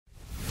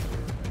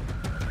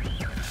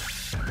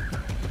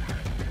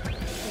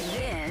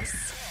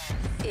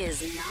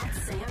is Not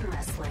Sam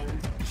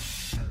Wrestling.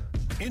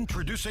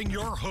 Introducing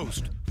your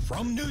host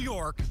from New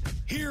York,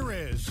 here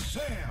is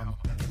Sam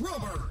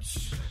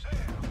Roberts.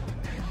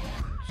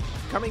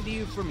 Coming to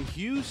you from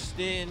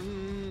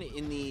Houston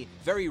in the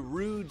very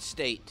rude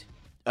state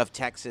of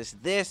Texas,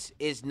 this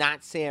is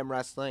Not Sam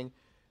Wrestling,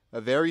 a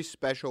very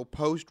special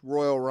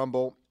post-Royal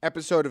Rumble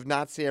episode of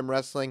Not Sam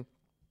Wrestling.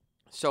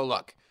 So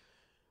look,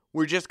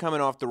 we're just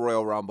coming off the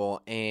Royal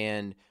Rumble,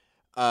 and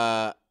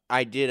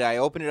I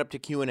opened it up to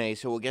Q&A,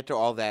 so we'll get to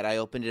all that. I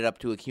opened it up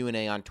to a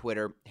Q&A on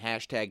Twitter,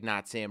 hashtag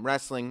Not Sam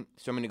Wrestling.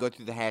 So I'm going to go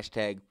through the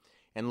hashtag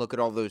and look at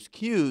all those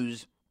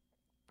Qs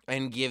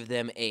and give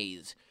them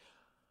A's.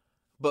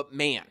 But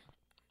man,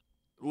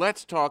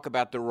 let's talk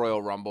about the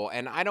Royal Rumble,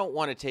 and I don't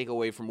want to take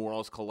away from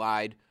Worlds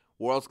Collide.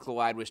 Worlds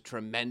Collide was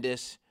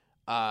tremendous.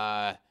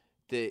 The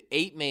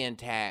 8-man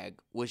tag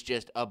was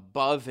just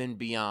above and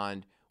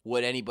beyond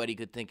what anybody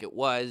could think it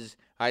was.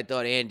 I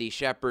thought Andy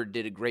Shepherd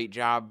did a great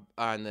job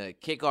on the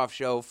kickoff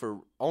show for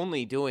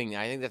only doing,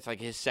 I think that's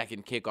like his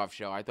second kickoff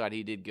show. I thought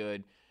he did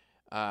good.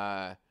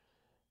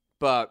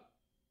 But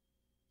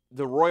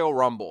the Royal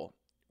Rumble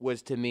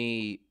was, to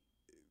me,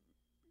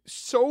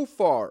 so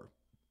far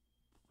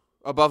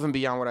above and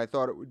beyond what I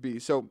thought it would be.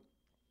 So,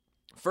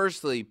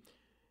 firstly,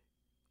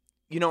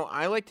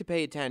 I like to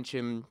pay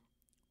attention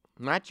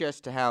not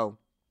just to how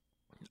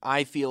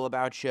I feel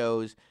about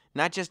shows,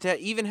 not just to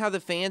even how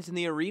the fans in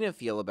the arena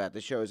feel about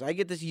the shows. I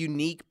get this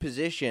unique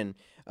position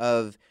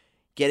of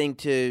getting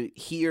to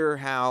hear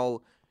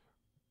how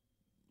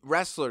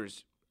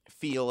wrestlers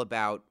feel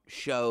about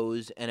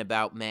shows and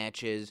about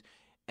matches.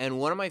 And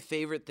one of my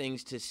favorite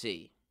things to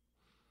see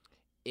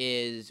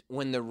is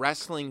when the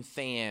wrestling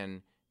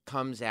fan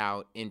comes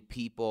out in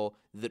people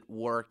that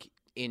work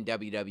in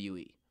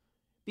WWE.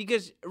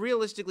 Because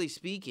realistically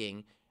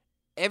speaking,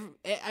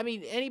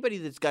 anybody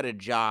that's got a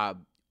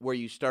job where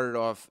you started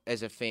off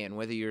as a fan,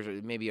 whether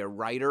you're maybe a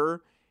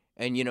writer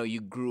and, you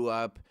grew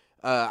up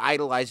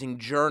idolizing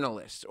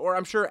journalists, or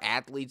I'm sure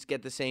athletes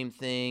get the same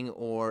thing,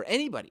 or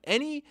anybody,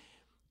 any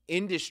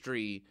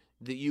industry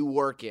that you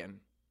work in,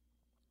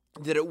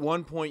 that at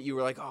one point you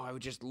were like, oh, I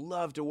would just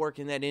love to work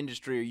in that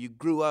industry, or you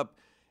grew up,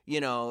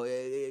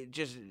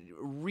 just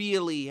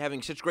really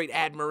having such great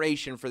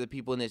admiration for the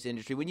people in this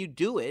industry. When you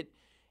do it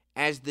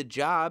as the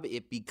job,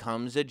 it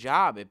becomes a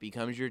job. It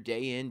becomes your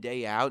day in,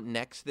 day out,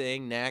 next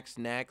thing, next.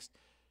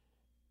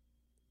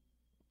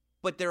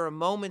 But there are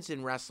moments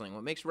in wrestling.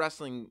 What makes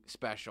wrestling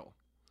special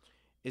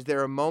is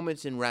there are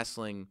moments in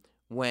wrestling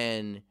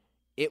when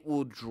it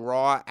will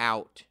draw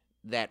out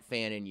that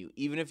fan in you.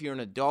 Even if you're an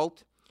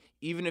adult,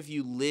 even if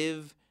you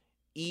live,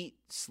 eat,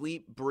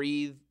 sleep,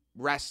 breathe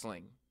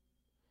wrestling,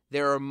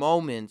 there are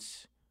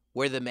moments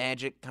where the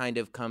magic kind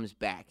of comes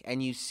back.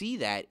 And you see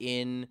that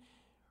in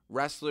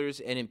wrestlers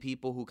and in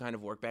people who kind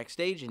of work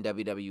backstage in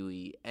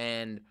WWE.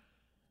 And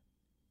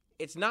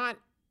it's not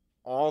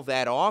all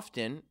that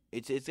often.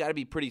 It's got to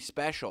be pretty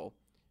special.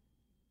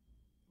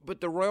 But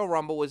the Royal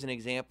Rumble was an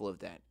example of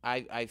that.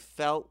 I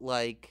felt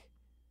like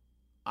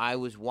I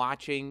was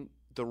watching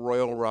the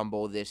Royal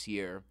Rumble this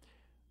year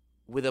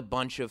with a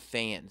bunch of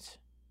fans.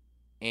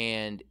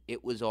 And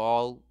it was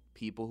all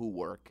people who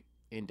work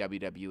in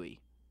WWE.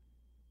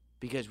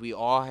 Because we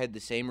all had the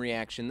same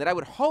reaction that I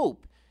would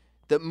hope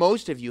that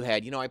most of you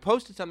had. I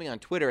posted something on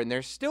Twitter, and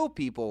there's still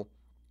people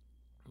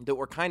that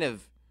were kind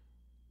of,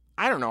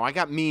 I don't know, I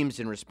got memes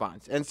in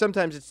response. And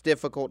sometimes it's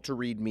difficult to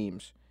read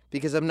memes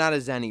because I'm not a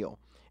Xennial,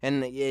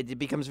 and it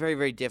becomes very,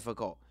 very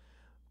difficult.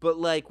 But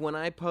like when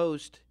I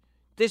post,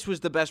 this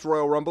was the best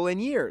Royal Rumble in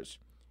years,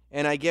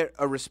 and I get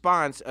a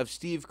response of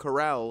Steve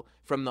Carell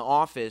from The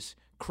Office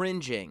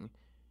cringing,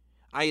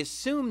 I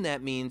assume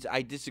that means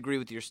I disagree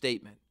with your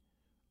statement.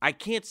 I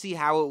can't see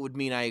how it would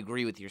mean I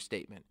agree with your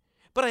statement.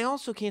 But I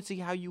also can't see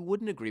how you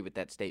wouldn't agree with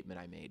that statement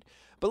I made.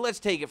 But let's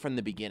take it from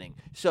the beginning.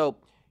 So,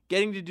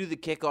 getting to do the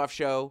kickoff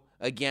show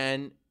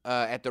again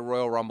at the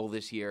Royal Rumble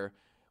this year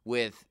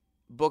with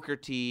Booker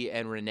T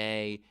and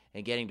Renee,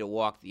 and getting to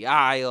walk the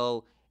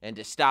aisle and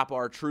to stop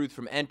R-Truth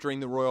from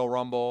entering the Royal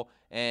Rumble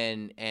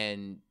and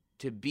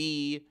to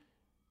be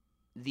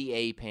the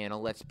A panel,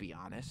 let's be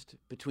honest,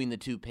 between the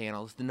two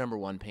panels, the number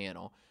one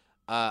panel,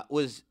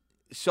 was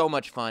so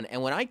much fun.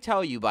 And when I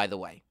tell you, by the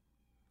way,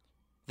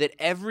 that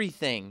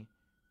everything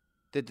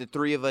that the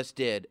three of us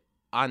did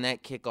on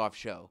that kickoff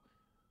show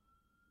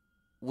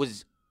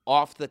was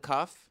off the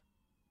cuff,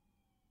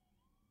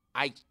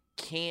 I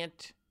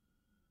can't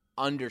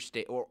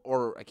understate,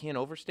 or I can't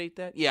overstate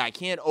that? Yeah, I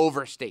can't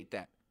overstate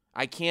that.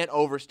 I can't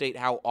overstate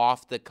how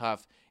off the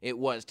cuff it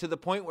was, to the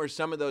point where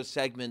some of those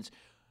segments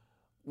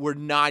were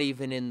not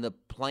even in the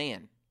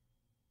plan.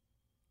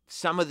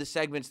 Some of the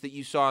segments that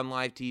you saw on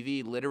live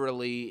TV,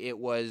 literally it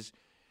was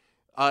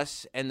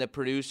us and the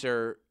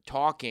producer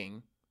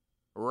talking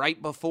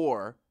right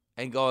before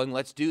and going,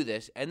 let's do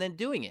this, and then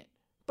doing it.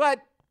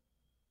 But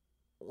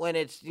when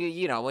it's,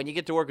 when you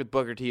get to work with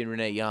Booker T and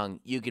Renee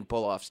Young, you can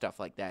pull off stuff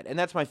like that. And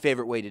that's my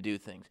favorite way to do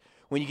things.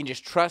 When you can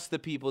just trust the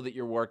people that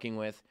you're working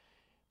with,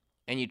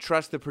 and you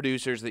trust the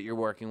producers that you're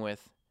working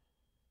with.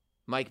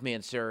 Mike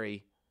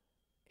Mansuri,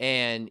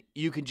 and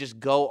you can just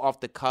go off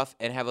the cuff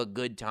and have a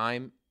good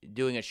time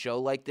doing a show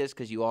like this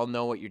because you all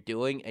know what you're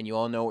doing and you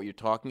all know what you're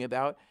talking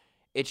about.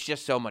 It's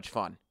just so much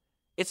fun.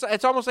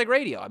 It's almost like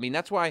radio. I mean,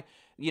 that's why,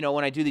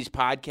 when I do these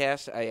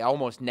podcasts, I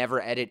almost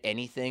never edit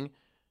anything.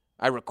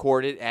 I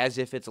record it as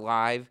if it's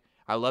live.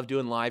 I love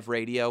doing live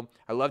radio.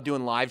 I love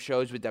doing live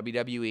shows with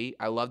WWE.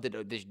 I love that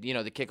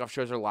the kickoff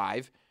shows are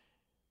live.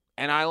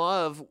 And I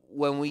love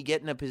when we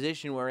get in a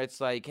position where it's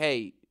like,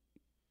 hey,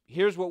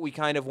 here's what we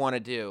kind of want to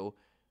do.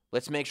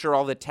 Let's make sure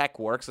all the tech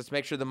works. Let's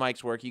make sure the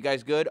mics work. You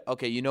guys good?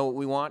 Okay, you know what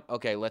we want?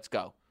 Okay, let's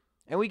go.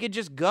 And we could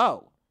just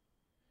go.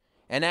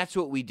 And that's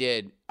what we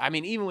did. I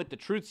mean, even with the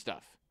truth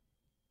stuff.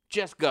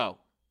 Just go.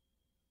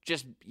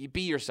 Just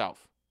be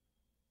yourself.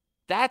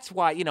 That's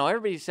why,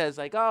 everybody says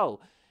like, oh,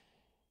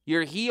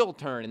 your heel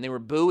turn, and they were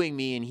booing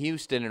me in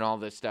Houston and all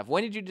this stuff.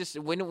 When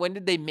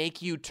did they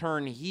make you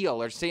turn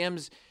heel? Or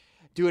Sam's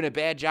doing a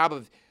bad job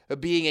of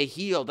being a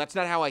heel? That's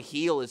not how a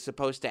heel is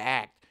supposed to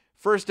act.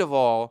 First of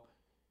all,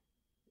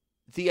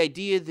 the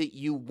idea that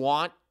you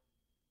want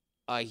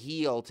a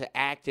heel to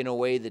act in a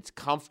way that's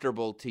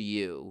comfortable to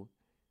you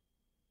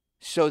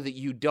so that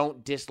you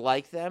don't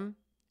dislike them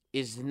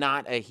is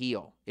not a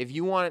heel. If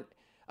you want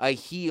a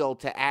heel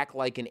to act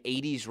like an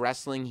 80s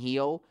wrestling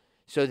heel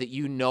so that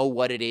you know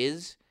what it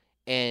is,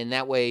 and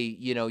that way,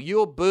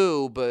 you'll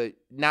boo, but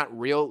not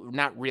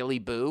really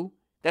boo,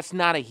 that's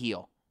not a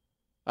heel.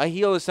 A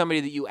heel is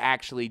somebody that you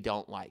actually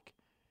don't like.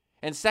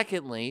 And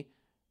secondly,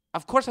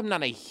 of course I'm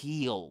not a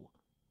heel.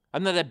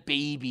 I'm not a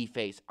baby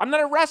face. I'm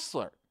not a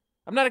wrestler.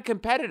 I'm not a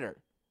competitor.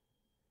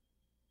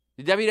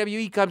 The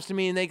WWE comes to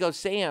me and they go,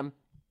 Sam,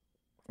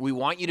 we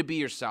want you to be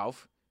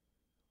yourself.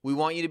 We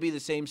want you to be the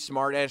same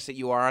smartass that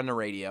you are on the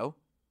radio.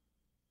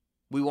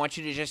 We want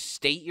you to just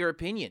state your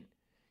opinion.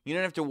 You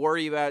don't have to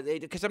worry about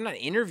it because I'm not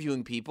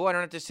interviewing people. I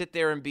don't have to sit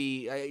there and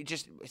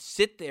just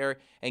sit there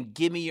and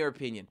give me your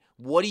opinion.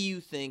 What do you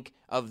think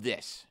of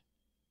this?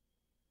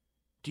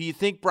 Do you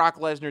think Brock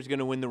Lesnar is going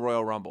to win the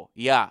Royal Rumble?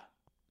 Yeah.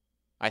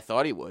 I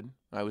thought he would.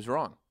 I was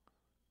wrong.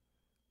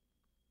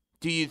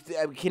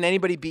 Can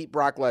anybody beat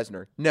Brock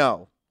Lesnar?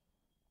 No.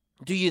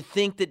 Do you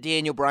think that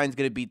Daniel Bryan's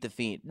going to beat The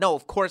Fiend? No,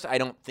 of course I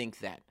don't think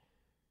that.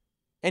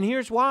 And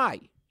here's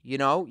why. You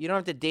don't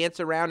have to dance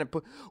around and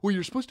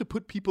you're supposed to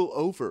put people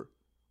over.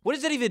 What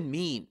does that even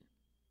mean?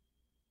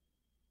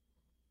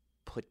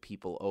 Put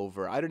people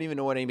over. I don't even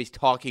know what anybody's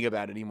talking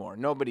about anymore.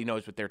 Nobody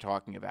knows what they're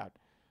talking about.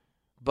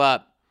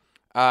 But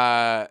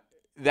that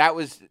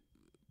was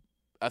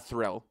a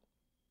thrill,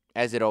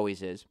 as it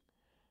always is.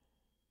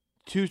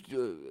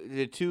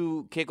 The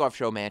two kickoff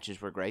show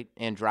matches were great.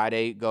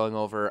 Andrade going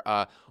over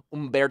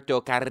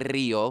Humberto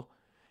Carrillo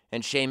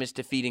and Sheamus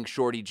defeating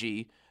Shorty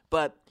G.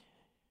 But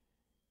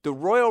the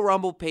Royal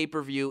Rumble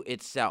pay-per-view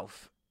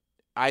itself,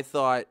 I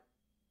thought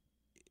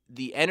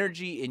the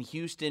energy in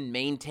Houston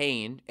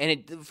maintained.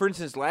 And for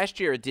instance, last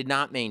year it did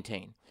not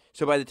maintain.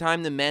 So by the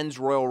time the men's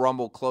Royal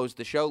Rumble closed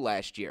the show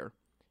last year,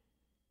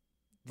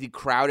 the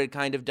crowd had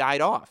kind of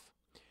died off.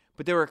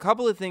 But there were a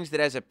couple of things that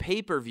as a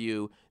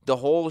pay-per-view, the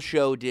whole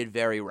show did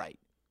very right.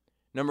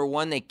 Number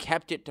one, they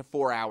kept it to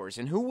 4 hours.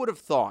 And who would have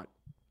thought?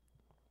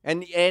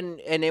 And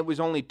it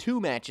was only 2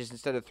 matches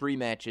instead of 3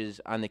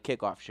 matches on the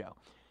kickoff show.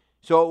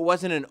 So it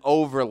wasn't an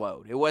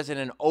overload. It wasn't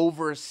an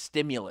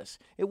overstimulus.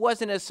 It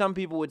wasn't, as some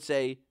people would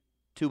say,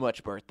 too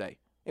much birthday.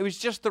 It was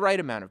just the right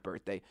amount of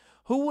birthday.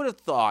 Who would have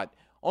thought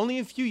only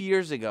a few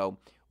years ago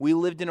we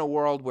lived in a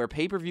world where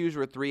pay-per-views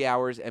were 3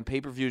 hours and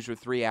pay-per-views were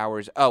 3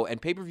 hours. Oh,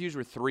 and pay-per-views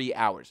were 3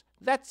 hours.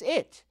 That's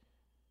it.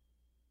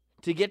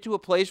 To get to a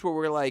place where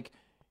we're like,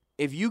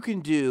 if you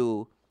can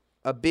do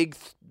a big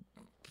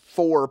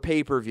 4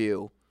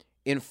 pay-per-view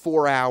in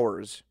 4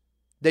 hours,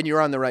 then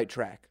you're on the right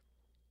track.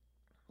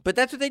 But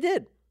that's what they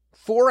did.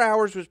 4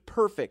 hours was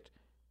perfect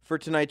for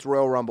tonight's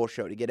Royal Rumble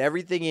show. To get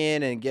everything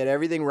in and get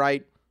everything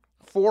right,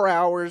 4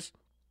 hours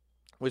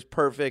was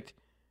perfect.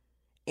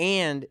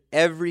 And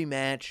every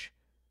match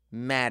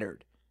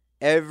mattered.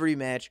 Every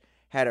match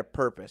had a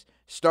purpose.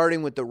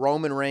 Starting with the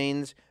Roman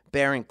Reigns,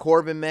 Baron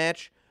Corbin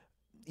match.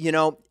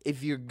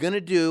 If you're going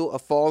to do a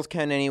Falls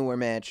Count Anywhere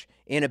match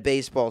in a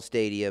baseball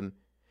stadium,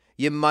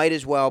 you might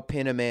as well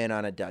pin a man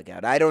on a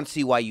dugout. I don't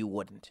see why you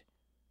wouldn't.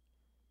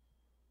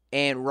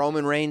 And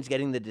Roman Reigns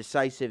getting the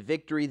decisive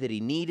victory that he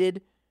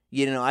needed.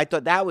 I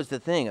thought that was the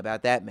thing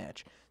about that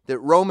match. That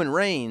Roman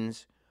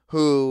Reigns,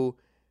 who,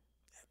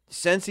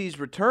 since he's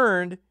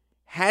returned,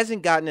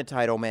 hasn't gotten a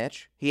title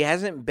match. He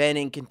hasn't been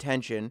in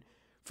contention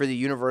for the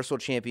Universal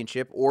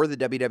Championship or the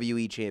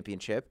WWE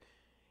Championship.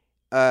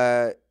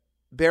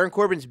 Baron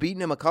Corbin's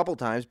beaten him a couple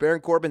times.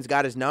 Baron Corbin's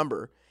got his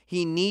number.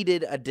 He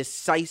needed a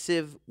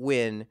decisive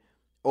win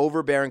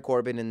over Baron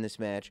Corbin in this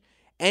match,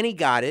 and he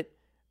got it.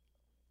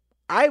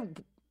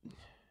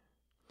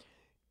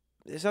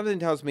 Something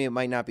tells me it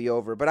might not be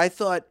over, but I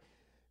thought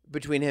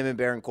between him and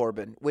Baron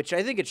Corbin, which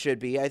I think it should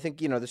be. I think,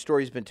 the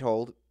story's been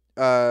told.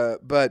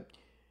 But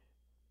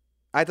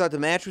I thought the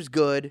match was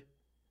good.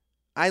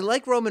 I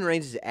like Roman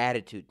Reigns'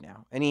 attitude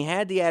now, and he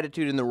had the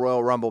attitude in the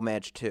Royal Rumble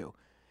match too,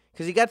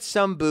 because he got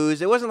some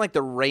boos. It wasn't like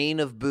the rain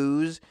of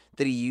boos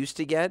that he used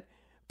to get,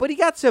 but he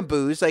got some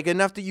boos, like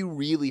enough that you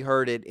really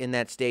heard it in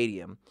that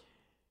stadium.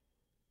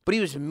 But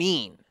he was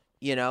mean,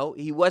 you know?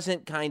 He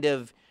wasn't kind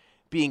of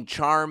being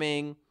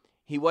charming.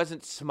 He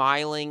wasn't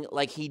smiling.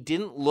 Like, he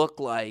didn't look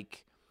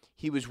like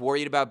he was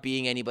worried about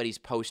being anybody's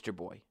poster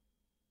boy.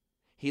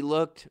 He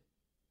looked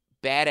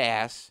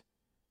badass.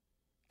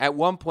 At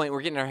one point,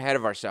 we're getting ahead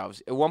of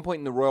ourselves. At one point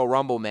in the Royal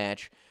Rumble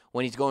match,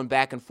 when he's going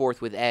back and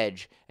forth with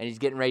Edge and he's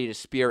getting ready to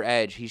spear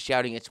Edge, he's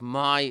shouting, "It's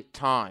my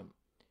time."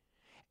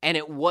 And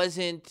it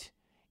wasn't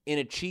in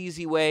a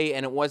cheesy way,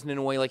 and it wasn't in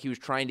a way like he was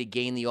trying to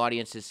gain the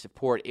audience's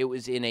support. It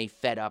was in a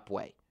fed-up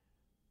way.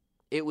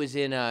 It was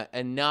in a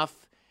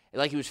enough,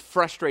 like he was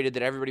frustrated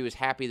that everybody was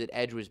happy that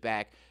Edge was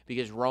back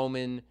because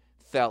Roman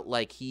felt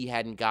like he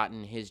hadn't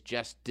gotten his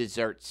just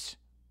desserts.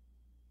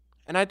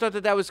 And I thought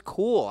that was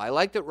cool. I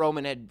liked that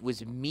Roman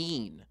was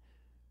mean.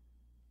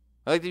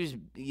 I liked that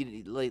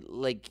he was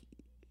like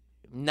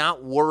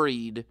not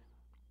worried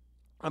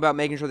about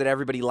making sure that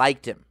everybody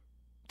liked him.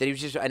 That he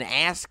was just an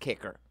ass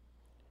kicker.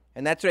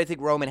 And that's what I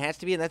think Roman has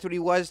to be, and that's what he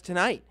was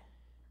tonight.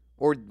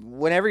 Or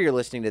whenever you're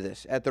listening to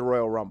this at the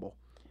Royal Rumble.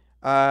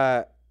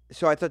 So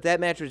I thought that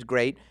match was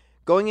great.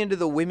 Going into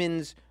the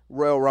women's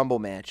Royal Rumble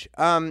match,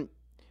 I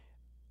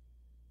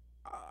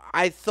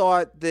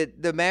thought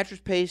that the match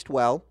was paced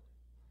well.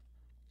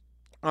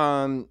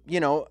 I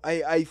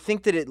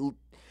think that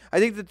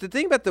the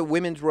thing about the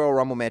women's Royal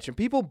Rumble match, and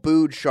people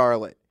booed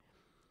Charlotte,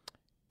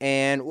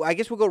 and I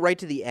guess we'll go right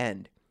to the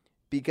end,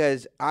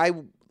 because I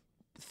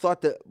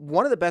thought that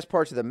one of the best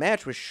parts of the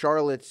match was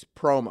Charlotte's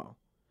promo.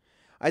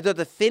 I thought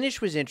the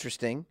finish was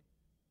interesting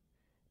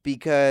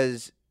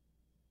because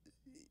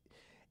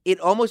it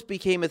almost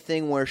became a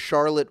thing where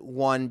Charlotte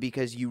won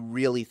because you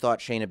really thought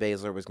Shayna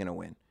Baszler was going to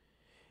win.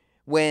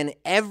 When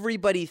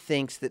everybody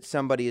thinks that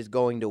somebody is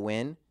going to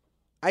win,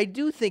 I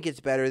do think it's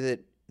better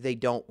that they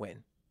don't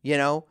win. You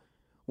know,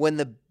 when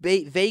the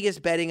Vegas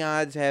betting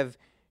odds have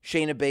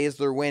Shayna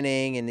Baszler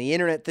winning and the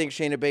internet thinks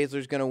Shayna Baszler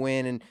is going to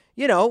win. And,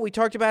 you know, we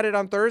talked about it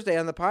on Thursday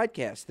on the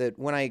podcast that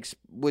when I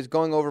was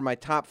going over my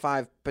top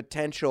 5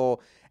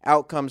 potential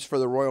outcomes for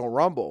the Royal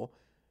Rumble,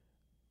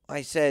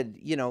 I said,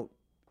 you know,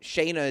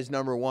 Shayna is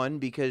number 1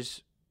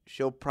 because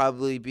she'll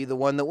probably be the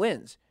one that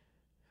wins.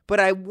 But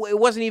it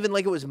wasn't even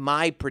like it was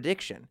my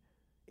prediction.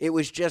 It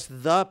was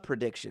just the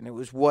prediction. It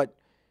was what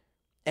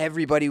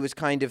everybody was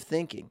kind of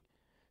thinking.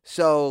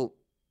 So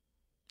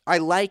I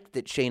like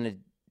that Shayna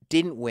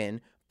didn't win,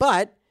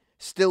 but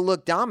still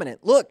looked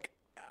dominant. Look,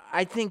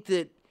 I think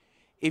that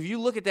if you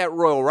look at that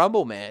Royal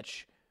Rumble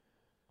match,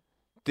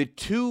 the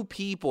two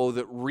people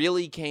that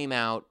really came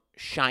out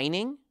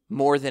shining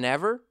more than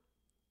ever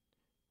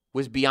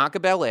was Bianca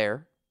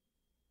Belair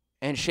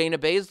and Shayna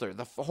Baszler.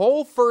 The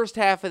whole first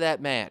half of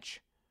that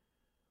match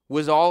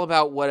was all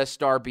about what a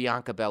star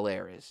Bianca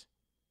Belair is.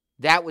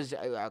 That was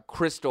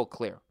crystal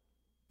clear.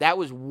 That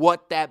was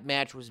what that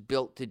match was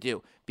built to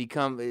do.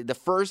 The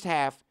first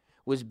half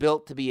was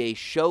built to be a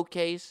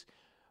showcase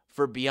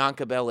for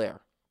Bianca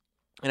Belair.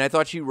 And I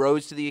thought she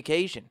rose to the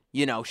occasion.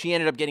 You know, she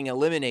ended up getting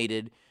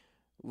eliminated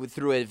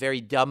through a very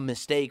dumb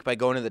mistake by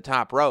going to the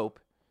top rope.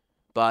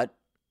 But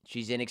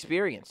she's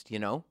inexperienced, you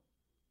know.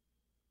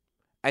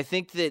 I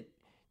think that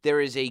there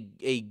is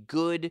a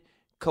good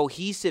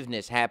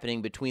cohesiveness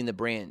happening between the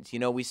brands. You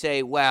know, we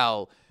say,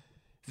 well,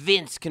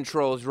 Vince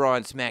controls Raw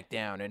and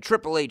SmackDown, and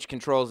Triple H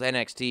controls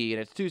NXT,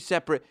 and it's two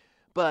separate.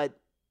 But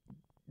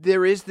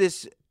there is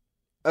this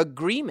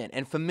agreement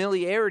and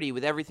familiarity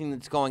with everything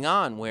that's going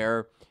on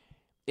where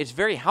it's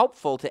very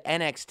helpful to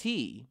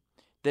NXT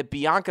that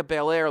Bianca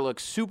Belair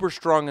looks super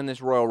strong in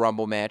this Royal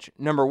Rumble match.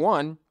 Number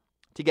 1,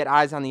 to get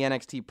eyes on the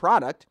NXT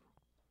product.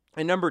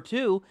 And number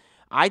 2,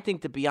 I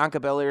think that Bianca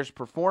Belair's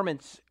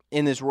performance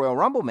in this Royal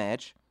Rumble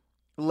match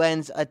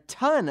lends a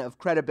ton of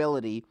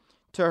credibility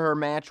to her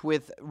match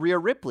with Rhea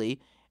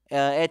Ripley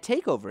at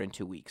TakeOver in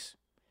 2 weeks.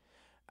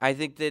 I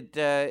think that,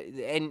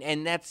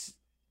 and that's,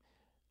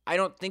 I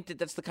don't think that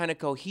that's the kind of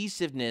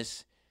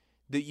cohesiveness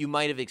that you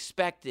might have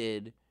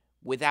expected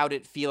without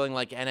it feeling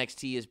like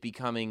NXT is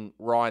becoming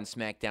Raw and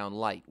SmackDown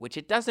light, which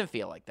it doesn't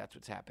feel like that's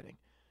what's happening.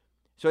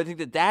 So I think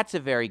that that's a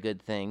very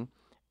good thing.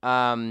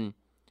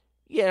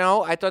 You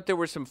know, I thought there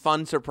were some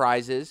fun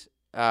surprises.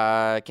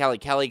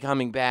 Kelly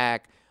coming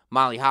back,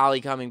 Molly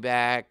Holly coming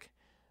back.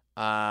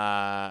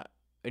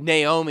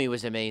 Naomi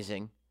was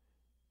amazing.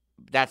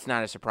 That's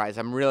not a surprise.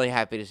 I'm really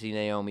happy to see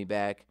Naomi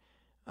back.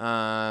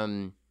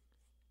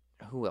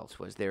 Who else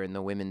was there in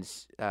the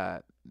women's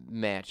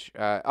match?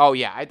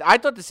 I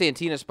thought the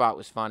Santina spot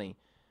was funny.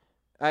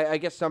 I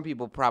guess some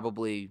people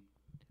probably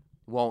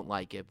won't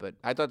like it, but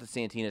I thought the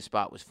Santina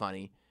spot was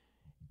funny.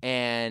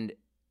 And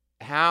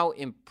how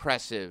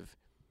impressive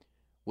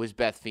was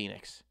Beth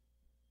Phoenix?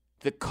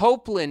 The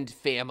Copeland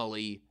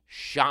family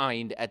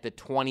shined at the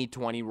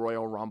 2020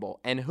 Royal Rumble.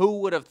 And who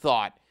would have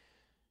thought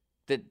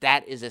that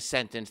that is a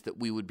sentence that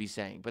we would be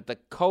saying? But the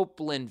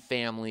Copeland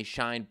family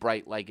shined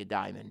bright like a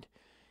diamond.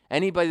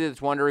 Anybody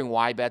that's wondering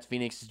why Beth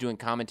Phoenix is doing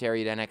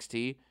commentary at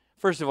NXT,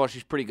 first of all,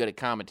 she's pretty good at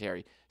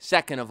commentary.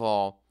 Second of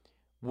all,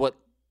 what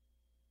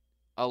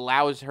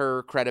allows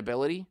her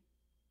credibility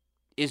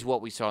is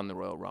what we saw in the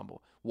Royal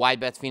Rumble. Why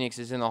Beth Phoenix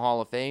is in the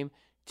Hall of Fame?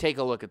 Take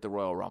a look at the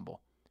Royal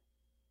Rumble.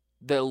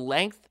 The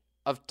length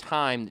of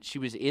time that she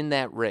was in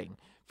that ring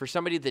for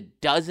somebody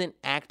that doesn't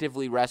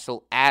actively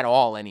wrestle at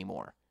all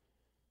anymore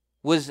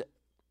was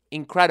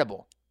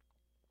incredible.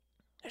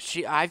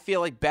 I feel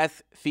like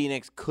Beth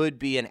Phoenix could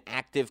be an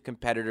active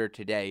competitor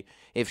today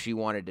if she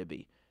wanted to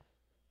be.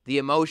 The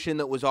emotion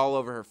that was all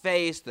over her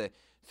face, the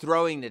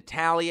throwing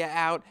Natalya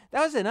out,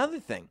 that was another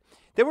thing.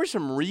 There were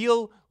some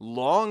real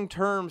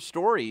long-term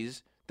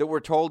stories that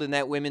were told in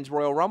that Women's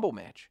Royal Rumble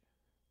match.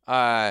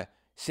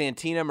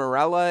 Santina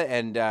Marella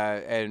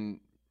and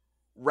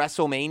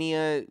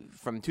WrestleMania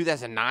from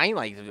 2009,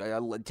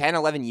 like 10,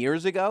 11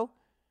 years ago.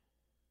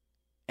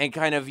 And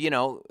kind of,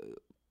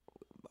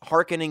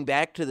 hearkening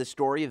back to the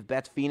story of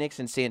Beth Phoenix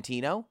and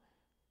Santino.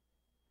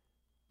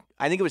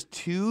 I think it was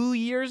 2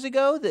 years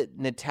ago that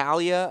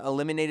Natalya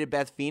eliminated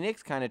Beth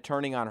Phoenix, kind of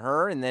turning on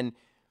her, and then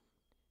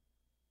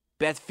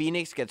Beth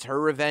Phoenix gets her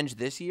revenge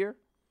this year.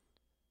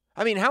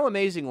 I mean, how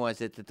amazing was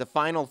it that the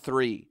final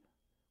three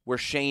were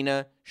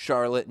Shayna,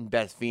 Charlotte, and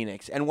Beth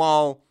Phoenix? And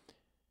while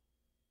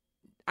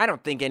I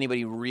don't think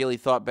anybody really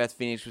thought Beth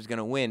Phoenix was going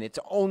to win, it's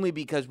only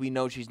because we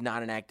know she's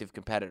not an active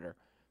competitor.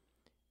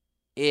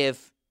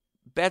 If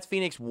Beth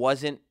Phoenix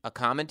wasn't a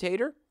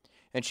commentator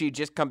and she'd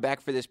just come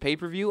back for this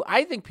pay-per-view,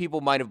 I think people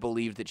might have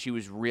believed that she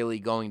was really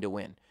going to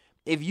win.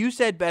 If you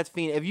said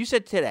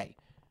today,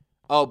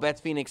 oh, Beth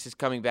Phoenix is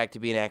coming back to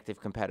be an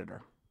active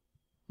competitor,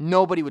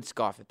 nobody would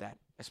scoff at that,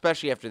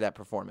 especially after that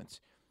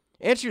performance.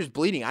 And she was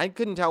bleeding. I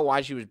couldn't tell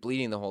why she was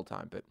bleeding the whole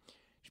time, but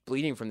she's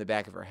bleeding from the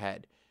back of her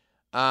head.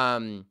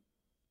 So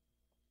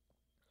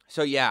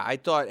yeah, I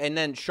thought, and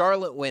then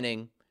Charlotte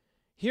winning,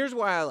 here's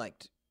why I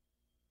liked.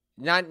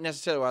 Not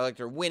necessarily why I liked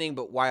her winning,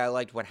 but why I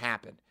liked what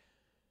happened.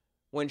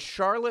 When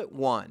Charlotte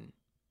won,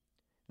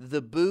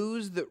 the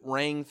boos that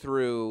rang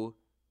through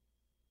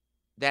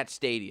that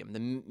stadium, the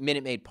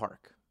Minute Maid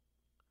Park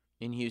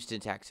in Houston,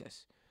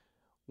 Texas,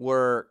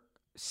 were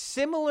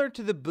similar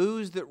to the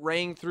boos that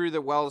rang through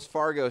the Wells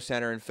Fargo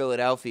Center in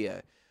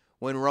Philadelphia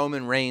when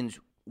Roman Reigns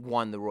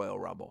won the Royal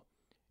Rumble.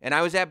 And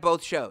I was at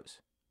both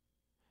shows.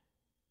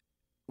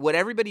 What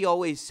everybody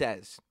always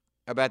says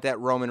about that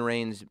Roman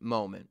Reigns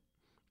moment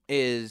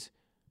is,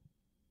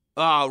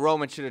 oh,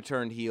 Roman should have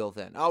turned heel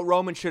then. Oh,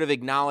 Roman should have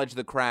acknowledged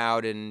the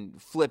crowd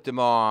and flipped him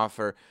off.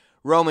 Or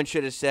Roman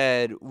should have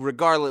said,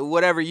 regardless,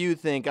 whatever you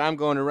think, I'm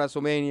going to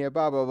WrestleMania,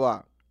 blah, blah,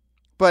 blah.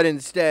 But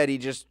instead, he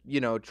just,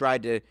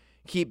 tried to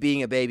keep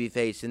being a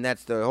babyface, and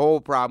that's the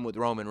whole problem with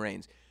Roman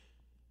Reigns.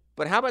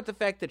 But how about the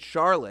fact that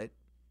Charlotte,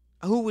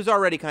 who was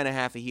already kind of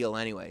half a heel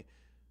anyway,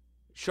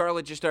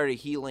 Charlotte just started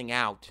healing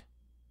out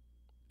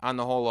on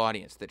the whole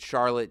audience, that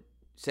Charlotte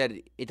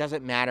said, it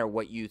doesn't matter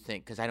what you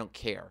think because I don't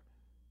care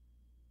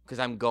because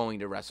I'm going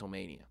to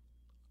WrestleMania.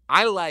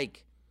 I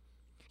like,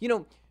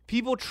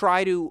 people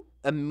try to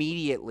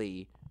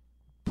immediately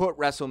put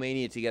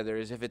WrestleMania together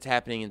as if it's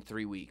happening in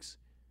 3 weeks.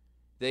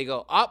 They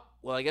go,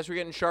 well, I guess we're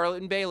getting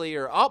Charlotte and Bayley,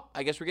 or,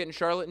 I guess we're getting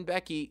Charlotte and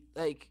Becky.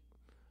 Like,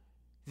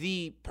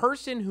 the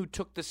person who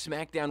took the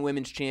SmackDown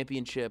Women's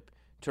Championship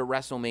to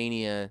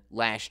WrestleMania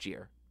last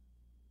year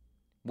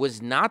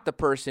was not the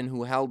person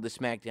who held the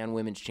SmackDown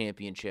Women's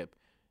Championship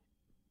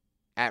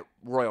at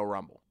Royal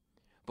Rumble.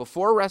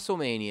 Before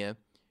WrestleMania,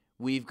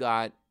 we've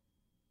got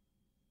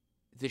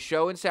the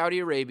show in Saudi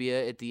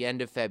Arabia at the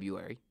end of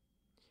February.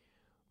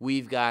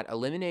 We've got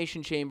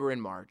Elimination Chamber in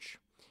March.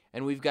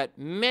 And we've got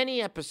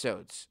many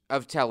episodes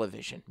of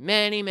television.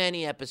 Many,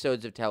 many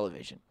episodes of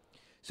television.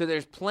 So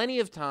there's plenty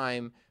of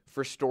time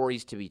for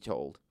stories to be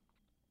told.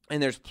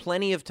 And there's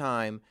plenty of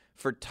time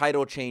for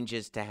title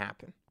changes to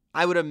happen.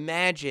 I would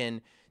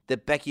imagine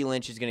that Becky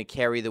Lynch is going to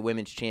carry the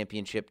Women's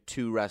Championship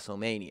to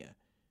WrestleMania.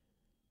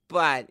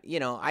 But,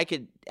 I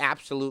could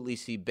absolutely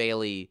see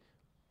Bayley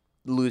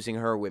losing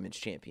her Women's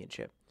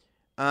Championship.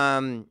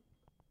 I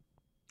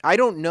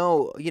don't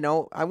know.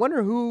 I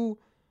wonder who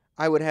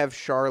I would have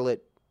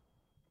Charlotte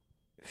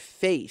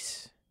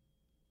face.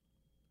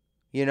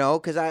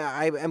 Because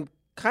I'm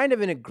kind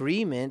of in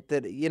agreement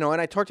that, and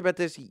I talked about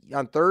this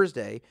on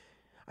Thursday,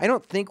 I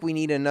don't think we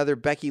need another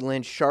Becky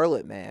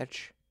Lynch-Charlotte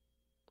match.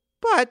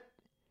 But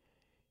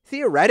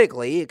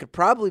theoretically, it could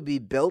probably be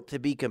built to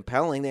be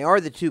compelling. They are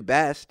the two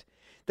best.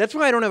 That's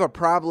why I don't have a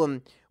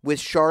problem with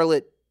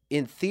Charlotte,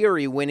 in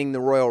theory, winning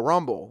the Royal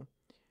Rumble.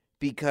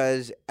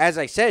 Because, as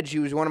I said, she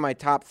was one of my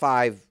top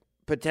 5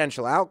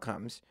 potential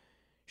outcomes.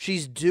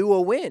 She's due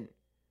a win.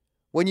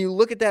 When you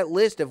look at that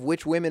list of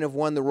which women have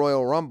won the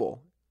Royal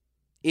Rumble,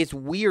 it's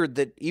weird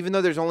that, even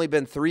though there's only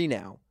been 3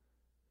 now,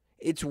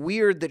 it's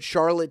weird that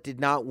Charlotte did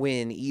not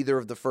win either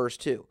of the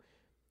first 2.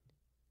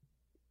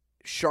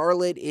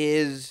 Charlotte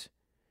is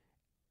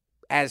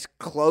as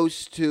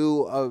close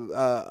to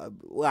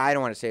well, I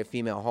don't want to say a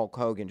female Hulk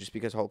Hogan just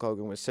because Hulk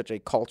Hogan was such a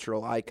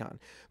cultural icon.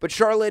 But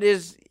Charlotte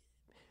is,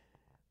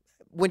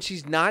 when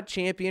she's not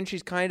champion,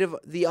 she's kind of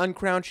the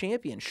uncrowned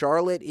champion.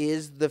 Charlotte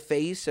is the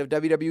face of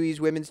WWE's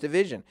women's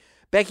division.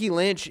 Becky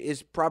Lynch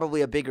is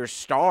probably a bigger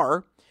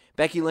star.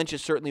 Becky Lynch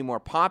is certainly more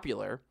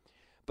popular.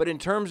 But in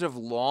terms of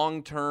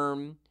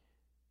long-term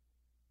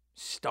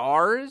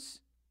stars,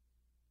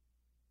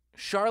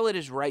 Charlotte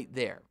is right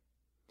there.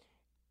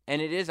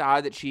 And it is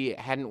odd that she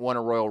hadn't won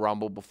a Royal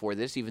Rumble before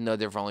this, even though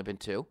there have only been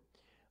 2.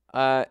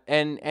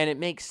 And it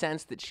makes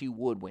sense that she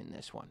would win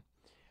this one.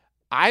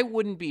 I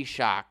wouldn't be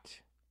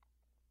shocked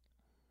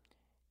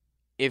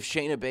if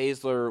Shayna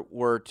Baszler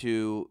were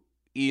to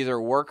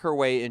either work her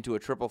way into a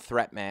triple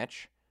threat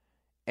match,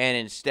 and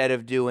instead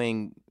of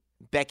doing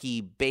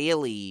Becky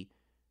Bayley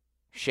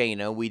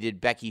Shayna, we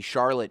did Becky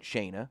Charlotte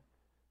Shayna.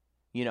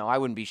 You know, I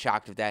wouldn't be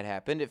shocked if that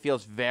happened. It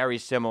feels very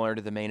similar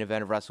to the main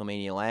event of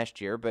WrestleMania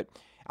last year, but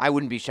I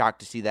wouldn't be shocked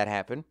to see that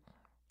happen.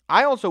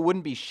 I also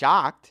wouldn't be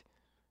shocked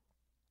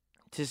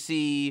to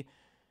see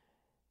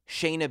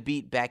Shayna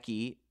beat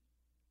Becky.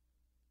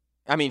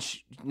 I mean,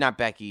 not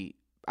Becky.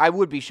 I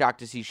would be shocked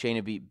to see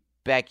Shayna beat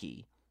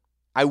Becky.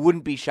 I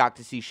wouldn't be shocked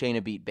to see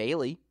Shayna beat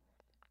Bayley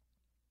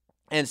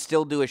and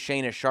still do a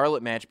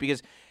Shayna-Charlotte match,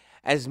 because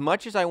as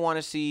much as I want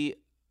to see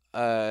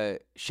a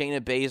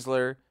Shayna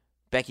Baszler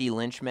Becky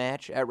Lynch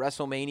match at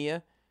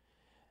WrestleMania,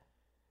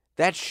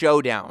 that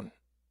showdown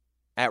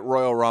at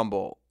Royal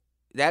Rumble,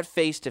 that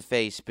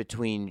face-to-face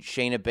between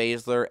Shayna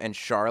Baszler and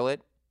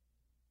Charlotte,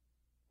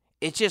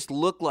 it just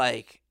looked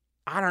like,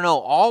 I don't know,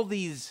 all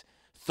these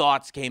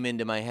thoughts came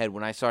into my head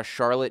when I saw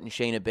Charlotte and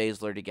Shayna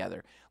Baszler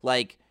together.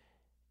 Like,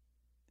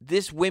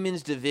 this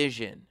women's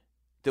division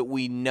that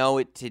we know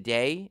it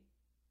today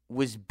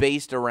was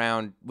built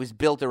around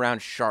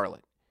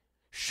Charlotte.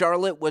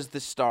 Charlotte was the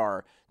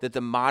star that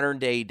the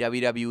modern-day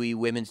WWE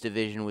women's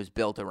division was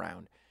built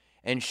around.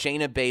 And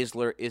Shayna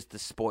Baszler is the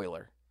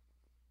spoiler.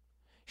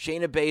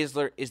 Shayna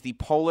Baszler is the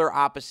polar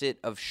opposite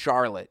of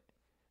Charlotte,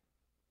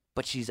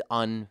 but she's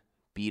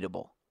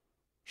unbeatable.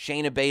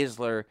 Shayna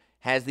Baszler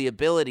has the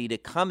ability to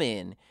come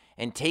in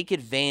and take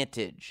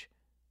advantage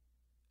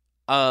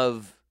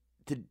of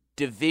the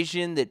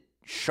division that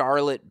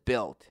Charlotte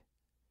built,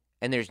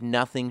 and there's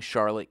nothing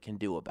Charlotte can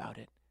do about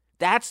it.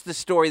 That's the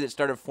story that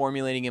started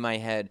formulating in my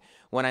head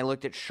when I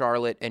looked at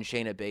Charlotte and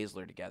Shayna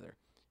Baszler together.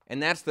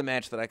 And that's the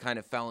match that I kind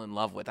of fell in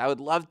love with. I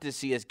would love to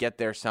see us get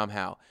there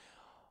somehow.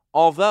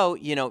 Although,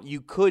 you know,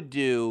 you could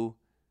do,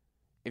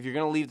 if you're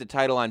going to leave the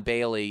title on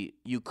Bayley,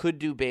 you could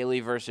do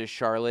Bayley versus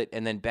Charlotte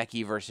and then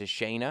Becky versus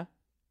Shayna.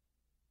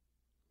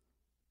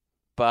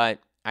 But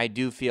I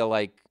do feel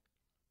like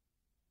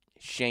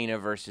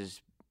Shayna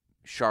versus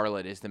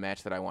Charlotte is the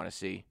match that I want to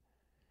see.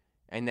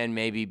 And then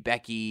maybe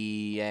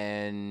Becky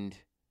and...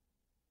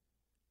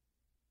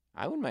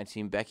 I wouldn't mind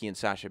seeing Becky and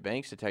Sasha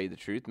Banks, to tell you the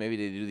truth. Maybe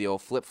they do the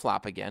old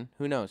flip-flop again.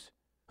 Who knows?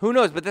 Who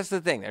knows? But that's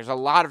the thing. There's a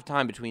lot of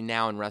time between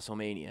now and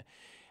WrestleMania.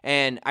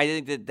 And I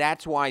think that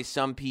that's why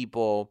some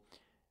people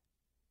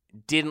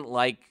didn't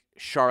like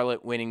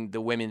Charlotte winning the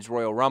Women's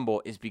Royal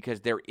Rumble, is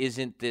because there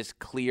isn't this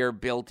clear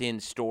built-in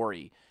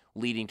story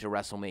leading to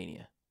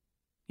WrestleMania.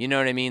 You know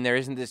what I mean? There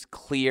isn't this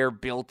clear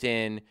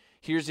built-in,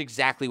 here's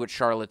exactly what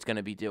Charlotte's going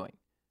to be doing.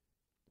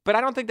 But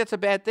I don't think that's a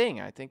bad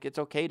thing. I think it's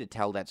okay to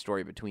tell that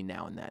story between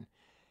now and then.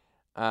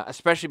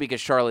 Especially because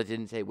Charlotte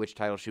didn't say which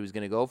title she was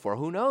going to go for.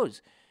 Who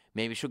knows?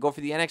 Maybe she'll go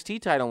for the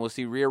NXT title and we'll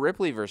see Rhea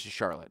Ripley versus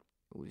Charlotte.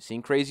 We've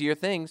seen crazier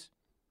things.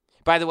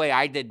 By the way,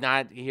 I did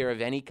not hear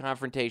of any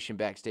confrontation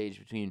backstage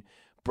between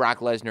Brock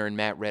Lesnar and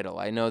Matt Riddle.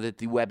 I know that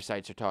the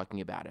websites are talking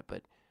about it,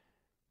 but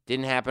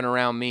didn't happen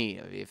around me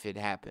if it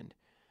happened.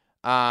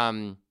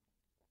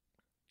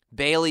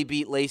 Bayley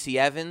beat Lacey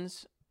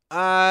Evans.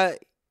 I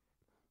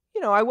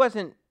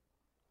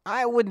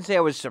wouldn't say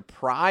I was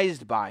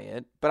surprised by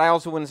it, but I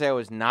also wouldn't say I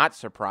was not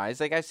surprised.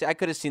 Like I said, I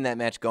could have seen that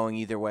match going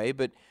either way,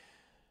 but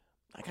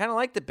I kind of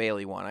like that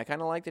Bayley won. I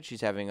kind of like that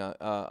she's having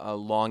a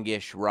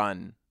longish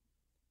run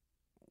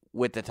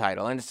with the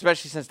title, and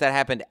especially since that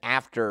happened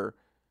after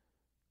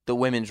the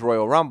Women's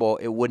Royal Rumble,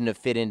 it wouldn't have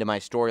fit into my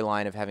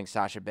storyline of having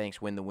Sasha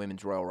Banks win the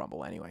Women's Royal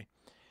Rumble anyway.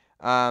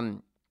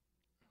 But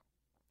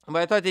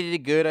I thought they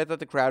did good. I thought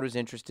the crowd was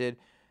interested.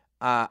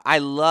 I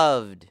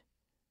loved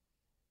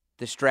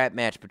the strap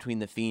match between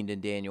The Fiend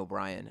and Daniel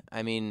Bryan.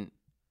 I mean,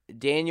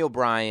 Daniel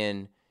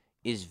Bryan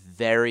is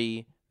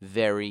very,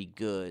 very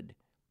good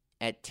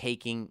at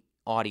taking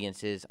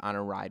audiences on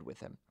a ride with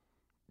him.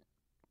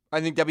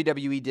 I think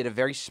WWE did a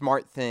very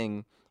smart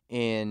thing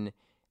in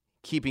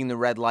keeping the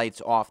red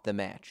lights off the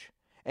match.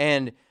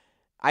 And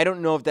I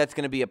don't know if that's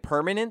going to be a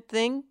permanent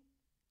thing,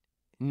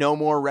 no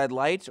more red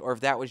lights, or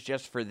if that was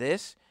just for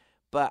this.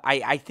 But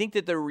I think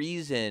that the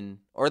reason,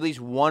 or at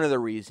least one of the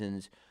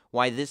reasons,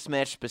 why this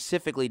match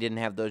specifically didn't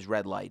have those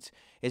red lights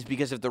is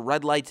because if the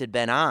red lights had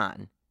been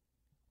on,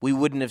 we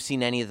wouldn't have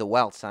seen any of the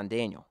welts on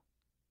Daniel.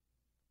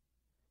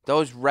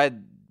 Those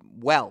red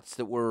welts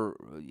that were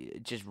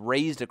just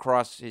raised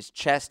across his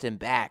chest and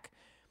back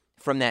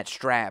from that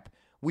strap,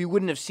 we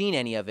wouldn't have seen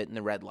any of it in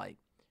the red light.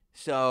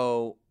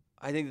 So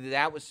I think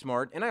that was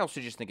smart, and I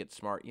also just think it's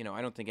smart. You know,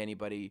 I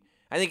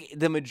think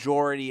the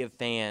majority of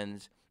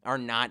fans are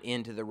not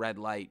into the red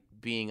light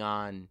being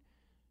on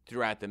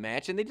throughout the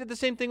match. And they did the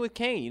same thing with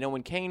Kane. You know,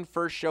 when Kane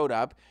first showed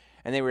up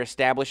and they were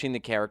establishing the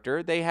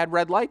character, they had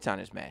red lights on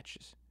his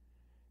matches.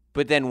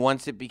 But then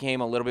once it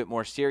became a little bit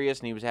more serious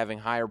and he was having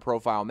higher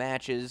profile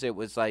matches, it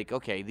was like,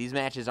 okay, these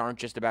matches aren't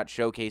just about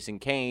showcasing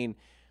Kane.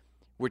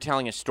 We're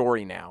telling a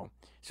story now.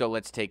 So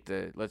let's take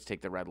the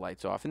red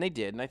lights off. And they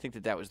did, and I think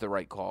that was the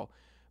right call.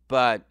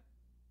 But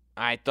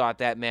I thought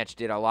that match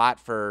did a lot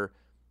for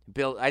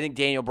Bill. I think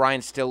Daniel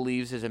Bryan still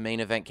leaves as a main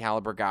event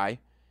caliber guy.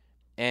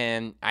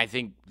 And I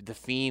think The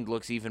Fiend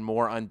looks even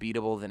more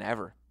unbeatable than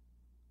ever.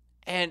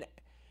 And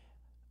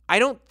I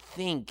don't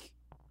think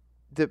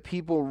that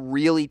people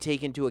really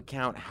take into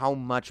account how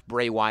much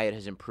Bray Wyatt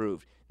has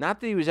improved. Not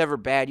that he was ever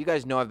bad. You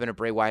guys know I've been a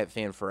Bray Wyatt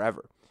fan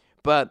forever.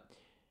 But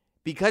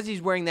because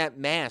he's wearing that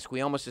mask,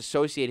 we almost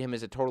associate him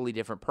as a totally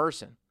different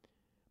person.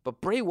 But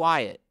Bray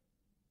Wyatt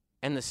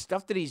and the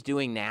stuff that he's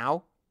doing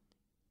now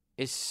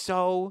is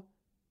so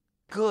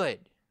good.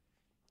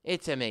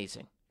 It's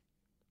amazing.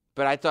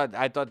 But I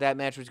thought that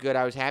match was good.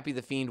 I was happy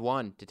The Fiend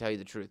won, to tell you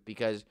the truth,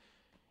 because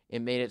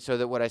it made it so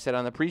that what I said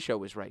on the pre-show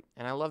was right.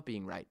 And I love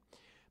being right.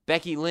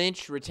 Becky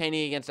Lynch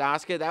retaining against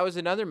Asuka, that was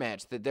another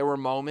match that there were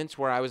moments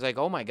where I was like,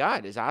 oh my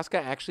God, is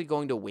Asuka actually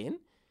going to win?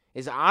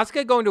 Is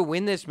Asuka going to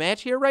win this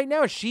match here right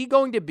now? Is she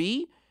going to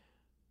be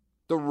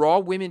the Raw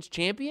Women's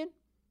Champion?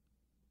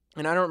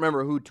 And I don't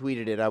remember who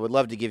tweeted it. I would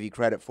love to give you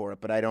credit for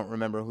it, but I don't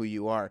remember who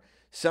you are.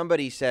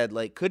 Somebody said,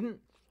 like, couldn't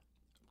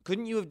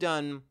you have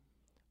done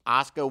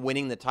Asuka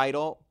winning the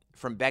title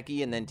from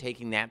Becky and then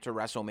taking that to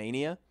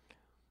WrestleMania?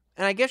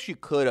 And I guess you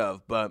could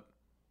have, but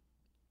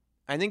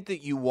I think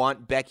that you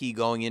want Becky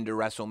going into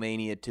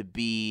WrestleMania to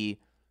be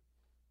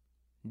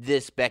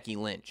this Becky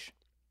Lynch.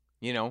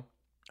 You know?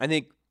 I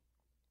think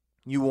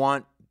you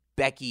want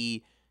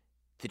Becky,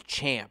 the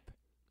champ,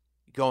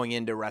 going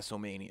into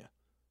WrestleMania.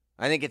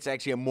 I think it's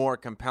actually a more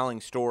compelling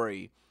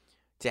story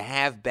to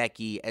have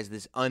Becky as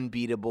this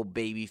unbeatable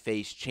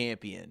babyface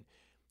champion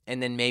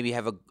and then maybe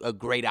have a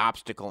great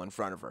obstacle in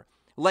front of her.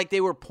 Like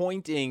they were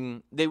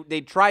pointing,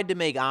 they tried to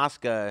make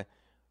Asuka,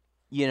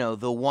 you know,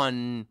 the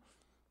one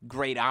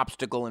great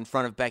obstacle in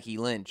front of Becky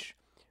Lynch,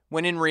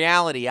 when in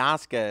reality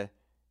Asuka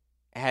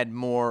had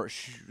more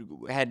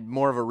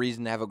of a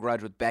reason to have a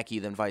grudge with Becky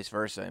than vice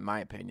versa, in my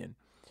opinion.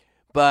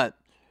 But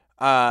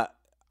I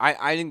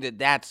think that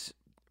that's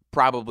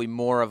probably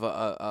more of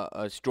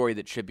a story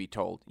that should be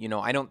told. You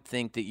know, I don't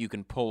think that you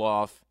can pull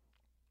off,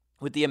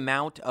 with the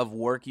amount of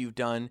work you've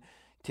done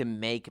to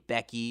make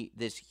Becky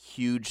this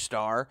huge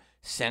star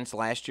since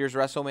last year's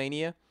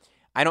WrestleMania,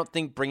 I don't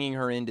think bringing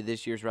her into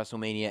this year's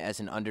WrestleMania as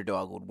an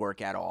underdog would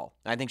work at all.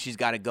 I think she's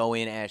got to go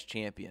in as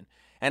champion.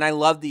 And I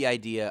love the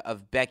idea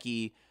of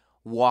Becky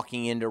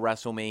walking into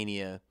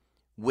WrestleMania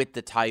with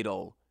the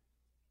title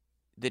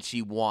that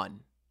she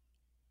won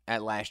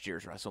at last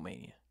year's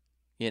WrestleMania,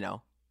 you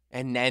know?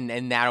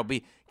 And that'll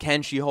be,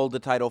 can she hold the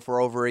title for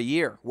over a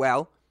year?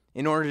 Well,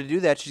 in order to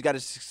do that, she's got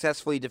to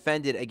successfully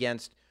defend it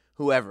against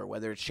whoever,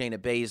 whether it's Shayna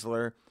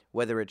Baszler,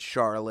 whether it's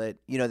Charlotte.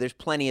 You know, there's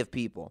plenty of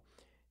people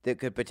that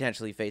could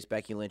potentially face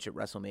Becky Lynch at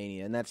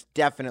WrestleMania. And that's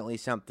definitely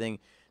something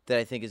that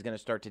I think is going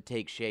to start to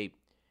take shape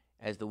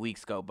as the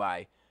weeks go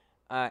by.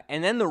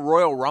 And then the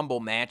Royal Rumble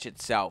match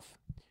itself.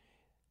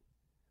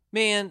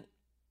 Man,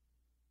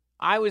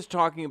 I was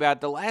talking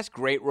about the last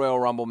great Royal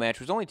Rumble match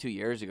was only 2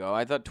 years ago.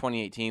 I thought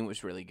 2018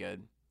 was really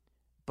good.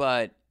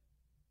 But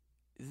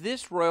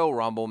this Royal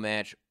Rumble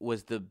match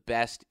was the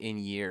best in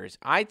years.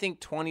 I think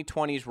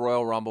 2020's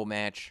Royal Rumble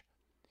match,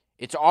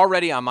 it's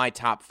already on my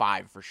top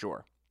 5 for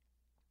sure.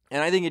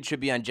 And I think it should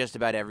be on just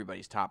about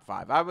everybody's top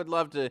 5. I would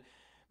love to,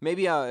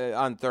 maybe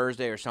on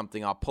Thursday or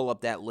something, I'll pull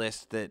up that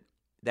list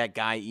that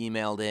guy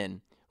emailed in,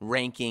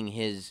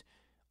 ranking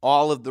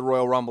all of the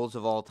Royal Rumbles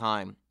of all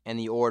time and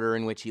the order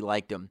in which he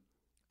liked them,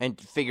 and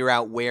figure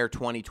out where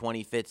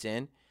 2020 fits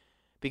in.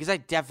 Because I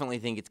definitely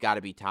think it's got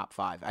to be top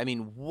 5. I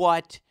mean,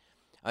 what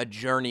a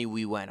journey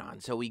we went on.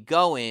 So we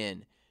go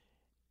in,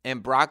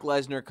 and Brock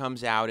Lesnar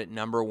comes out at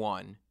number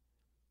 1,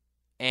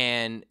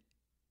 and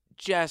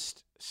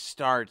just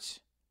starts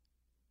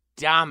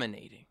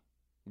dominating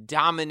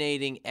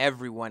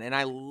everyone. And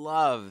I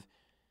love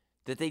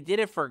that they did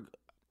it for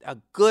a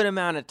good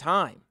amount of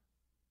time.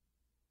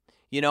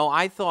 You know,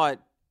 I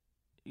thought,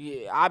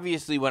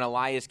 obviously when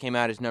Elias came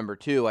out as number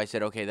 2, I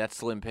said, okay, that's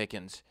slim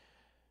pickings.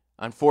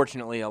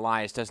 Unfortunately,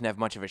 Elias doesn't have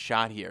much of a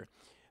shot here.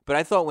 But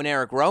I thought when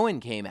Eric Rowan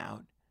came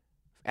out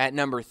at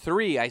number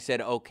 3, I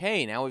said,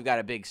 okay, now we've got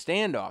a big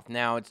standoff.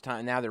 Now it's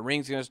time. Now the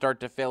ring's going to start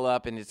to fill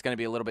up, and it's going to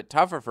be a little bit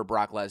tougher for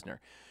Brock Lesnar.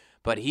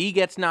 But he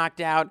gets knocked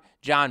out.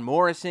 John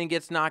Morrison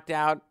gets knocked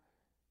out.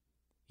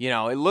 You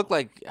know, it looked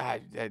like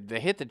the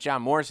hit that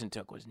John Morrison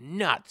took was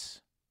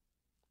nuts.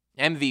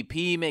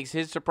 MVP makes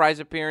his surprise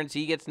appearance.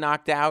 He gets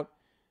knocked out.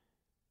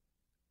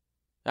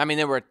 I mean,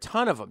 there were a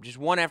ton of them, just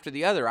one after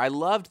the other. I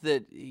loved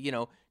that, you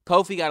know,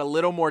 Kofi got a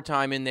little more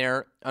time in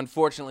there.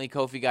 Unfortunately,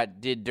 Kofi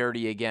did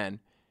dirty again.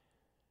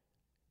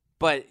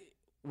 But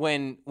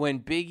when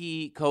Big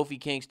E, Kofi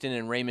Kingston,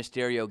 and Rey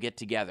Mysterio get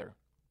together,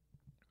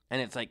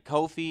 and it's like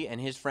Kofi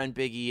and his friend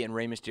Big E and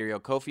Rey Mysterio,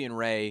 Kofi and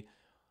Rey,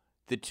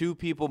 the two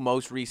people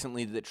most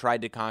recently that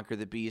tried to conquer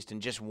the Beast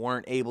and just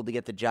weren't able to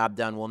get the job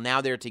done. Well,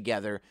 now they're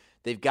together.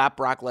 They've got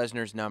Brock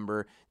Lesnar's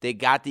number. They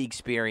got the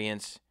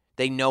experience.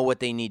 They know what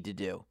they need to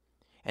do.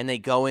 And they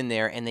go in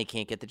there and they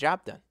can't get the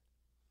job done.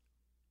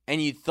 And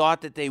you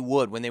thought that they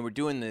would when they were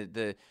doing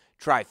the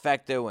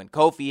trifecta when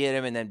Kofi hit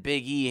him and then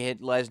Big E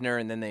hit Lesnar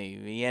and then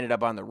he ended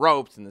up on the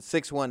ropes and the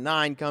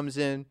 619 comes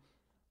in.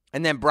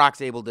 And then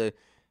Brock's able to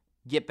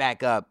get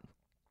back up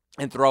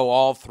and throw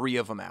all three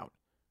of them out.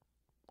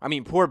 I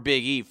mean, poor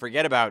Big E.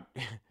 Forget about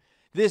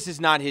this is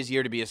not his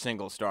year to be a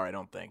single star, I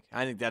don't think.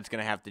 I think that's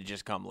going to have to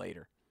just come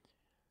later.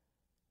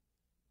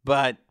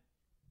 But,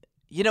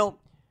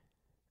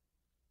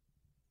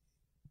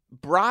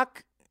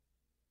 Brock,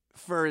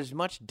 for as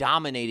much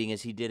dominating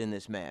as he did in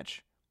this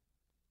match,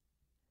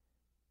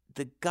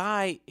 the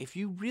guy, if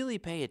you really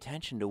pay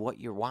attention to what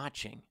you're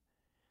watching,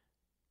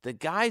 the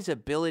guy's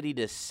ability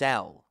to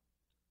sell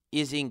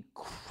is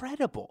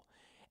incredible.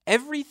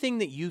 Everything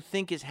that you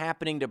think is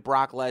happening to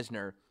Brock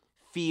Lesnar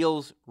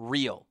feels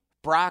real.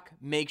 Brock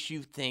makes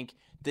you think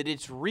that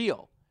it's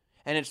real.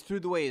 And it's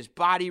through the way his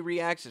body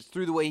reacts. It's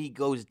through the way he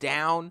goes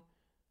down.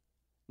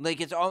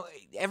 Like, it's all,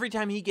 every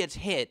time he gets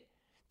hit,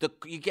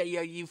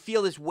 you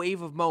feel this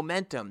wave of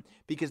momentum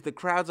because the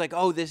crowd's like,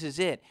 oh, this is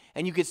it.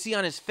 And you could see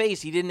on his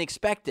face he didn't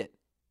expect it.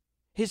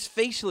 His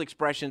facial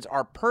expressions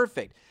are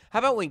perfect. How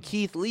about when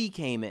Keith Lee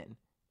came in?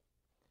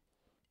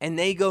 And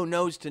they go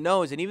nose to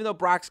nose. And even though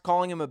Brock's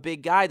calling him a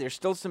big guy, there's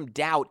still some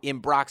doubt in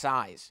Brock's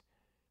eyes.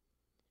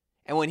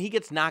 And when he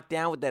gets knocked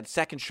down with that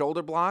second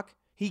shoulder block,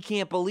 he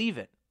can't believe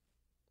it.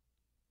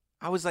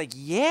 I was like,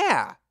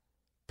 yeah,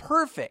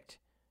 perfect.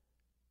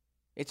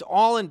 It's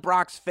all in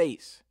Brock's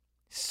face.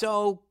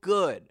 So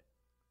good.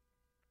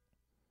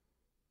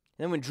 And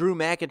then when Drew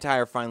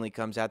McIntyre finally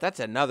comes out, that's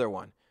another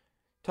one.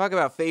 Talk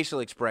about facial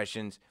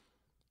expressions.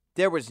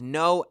 There was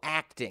no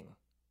acting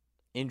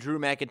in Drew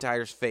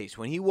McIntyre's face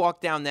when he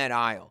walked down that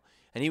aisle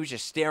and he was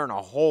just staring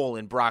a hole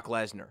in Brock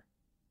Lesnar.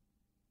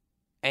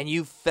 And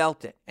you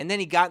felt it. And then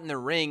he got in the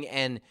ring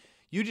and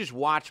you just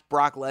watched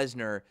Brock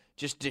Lesnar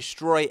just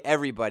destroy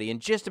everybody.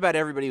 And just about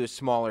everybody was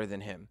smaller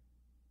than him.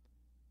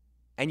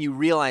 And you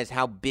realize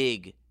how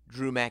big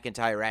Drew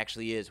McIntyre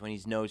actually is when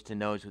he's nose to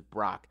nose with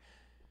Brock.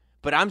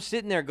 But I'm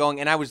sitting there going,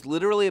 and I was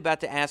literally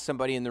about to ask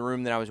somebody in the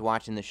room that I was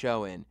watching the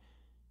show in,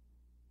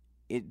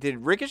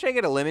 did Ricochet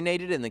get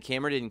eliminated and the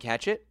camera didn't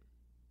catch it?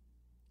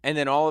 And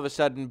then all of a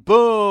sudden,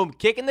 boom,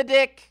 kick in the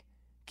dick.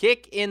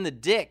 Kick in the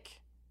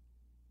dick.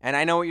 And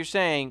I know what you're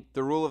saying.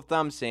 The rule of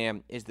thumb,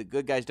 Sam, is that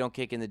good guys don't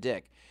kick in the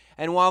dick.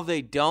 And while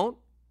they don't,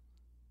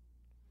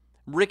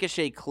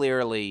 Ricochet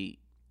clearly,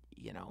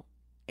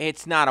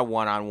 it's not a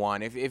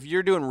one-on-one. If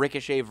you're doing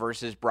Ricochet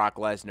versus Brock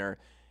Lesnar,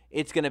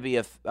 it's going to be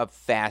a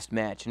fast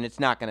match, and it's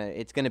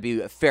going to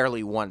be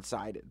fairly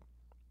one-sided.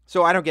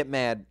 So I don't get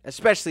mad,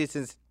 especially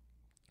since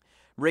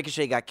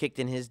Ricochet got kicked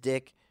in his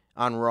dick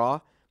on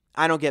Raw.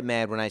 I don't get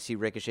mad when I see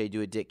Ricochet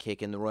do a dick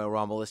kick in the Royal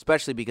Rumble,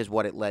 especially because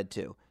what it led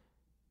to.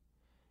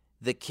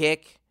 The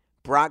kick,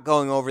 Brock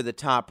going over the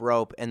top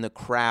rope, and the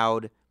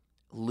crowd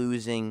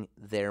losing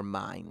their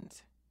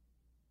mind.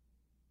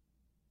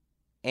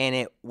 And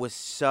it was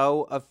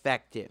so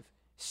effective.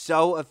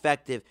 So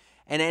effective.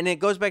 And it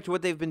goes back to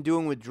what they've been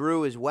doing with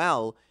Drew as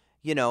well,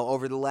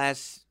 over the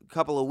last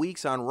couple of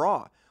weeks on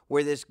Raw,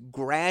 where this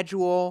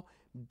gradual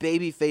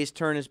babyface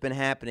turn has been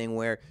happening,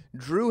 where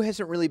Drew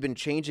hasn't really been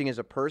changing as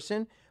a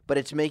person, but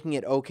it's making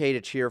it okay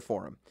to cheer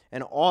for him.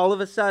 And all of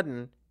a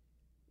sudden,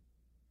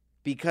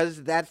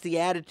 because that's the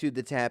attitude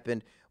that's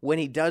happened, when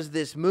he does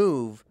this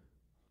move,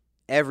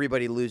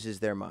 everybody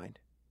loses their mind.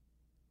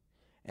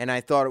 And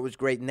I thought it was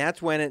great. And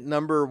that's when at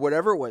number,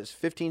 whatever it was,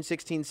 15,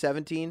 16,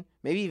 17,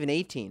 maybe even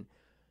 18,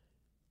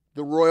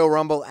 the Royal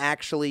Rumble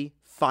actually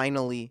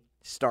finally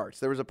starts.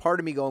 There was a part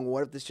of me going,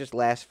 what if this just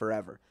lasts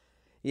forever?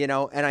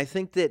 And I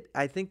think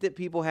that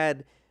people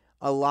had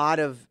a lot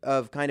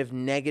of kind of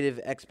negative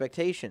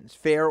expectations,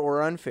 fair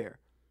or unfair.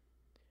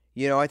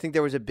 I think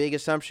there was a big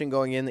assumption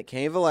going in that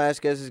Cain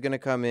Velasquez is going to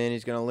come in,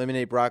 he's going to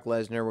eliminate Brock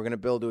Lesnar, we're going to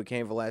build to a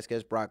Cain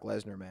Velasquez-Brock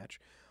Lesnar match.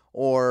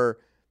 Or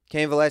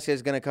Cain Velasquez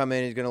is going to come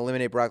in, he's going to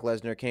eliminate Brock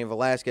Lesnar, Cain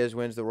Velasquez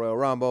wins the Royal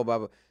Rumble, blah,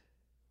 blah.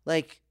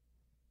 Like,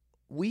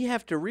 we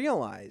have to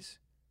realize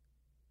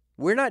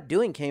we're not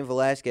doing Cain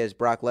Velasquez,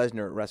 Brock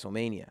Lesnar at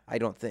WrestleMania, I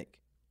don't think.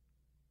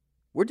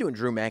 We're doing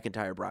Drew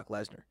McIntyre, Brock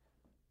Lesnar.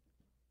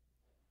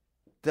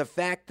 The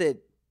fact that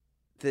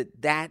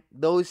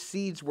those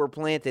seeds were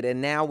planted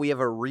and now we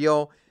have a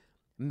real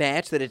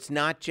match that it's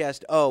not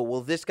just, oh,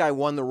 well, this guy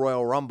won the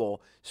Royal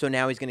Rumble, so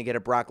now he's going to get a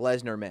Brock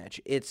Lesnar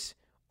match. It's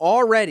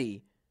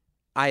already,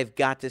 I've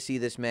got to see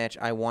this match.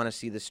 I want to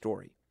see the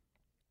story.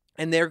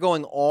 And they're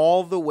going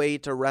all the way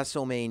to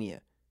WrestleMania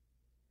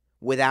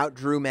without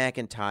Drew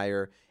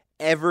McIntyre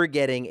ever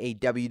getting a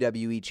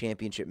WWE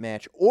Championship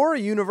match or a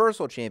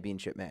Universal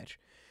Championship match.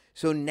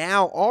 So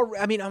now,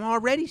 I'm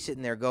already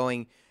sitting there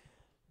going,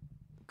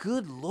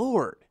 good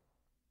Lord.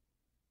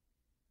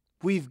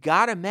 We've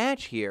got a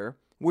match here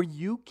where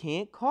you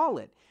can't call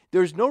it.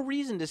 There's no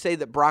reason to say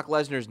that Brock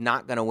Lesnar's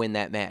not going to win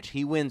that match.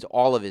 He wins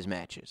all of his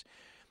matches.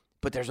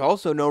 But there's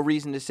also no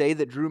reason to say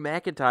that Drew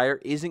McIntyre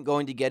isn't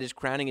going to get his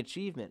crowning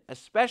achievement,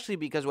 especially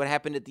because what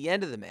happened at the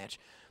end of the match.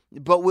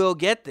 But we'll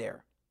get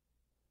there.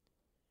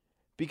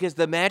 because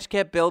the match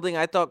kept building.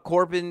 I thought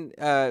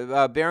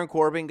Baron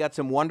Corbin got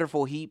some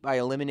wonderful heat by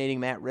eliminating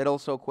Matt Riddle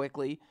so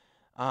quickly.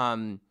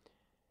 Dude,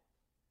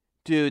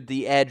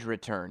 the Edge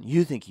return.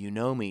 You think you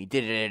know me.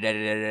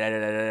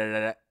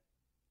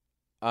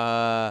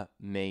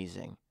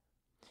 Amazing.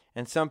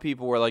 And some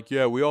people were like,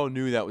 yeah, we all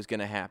knew that was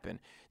going to happen.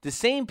 The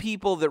same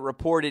people that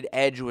reported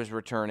Edge was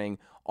returning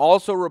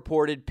also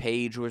reported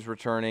Paige was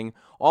returning,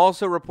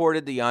 also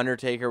reported The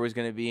Undertaker was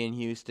going to be in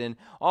Houston.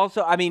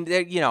 Also, I mean,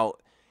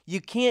 you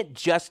can't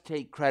just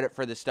take credit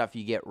for the stuff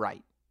you get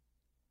right,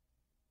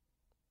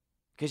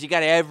 because you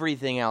got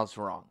everything else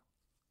wrong.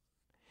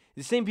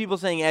 The same people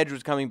saying Edge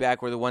was coming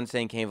back were the ones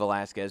saying Cain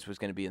Velasquez was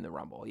going to be in the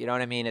Rumble. You know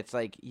what I mean? It's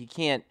like you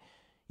can't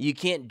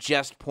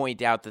just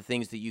point out the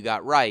things that you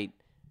got right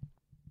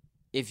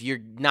if you're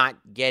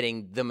not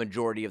getting the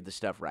majority of the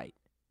stuff right.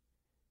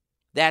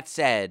 That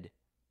said,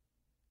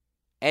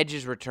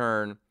 Edge's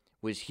return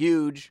was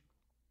huge.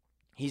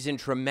 He's in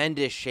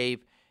tremendous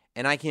shape,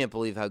 and I can't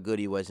believe how good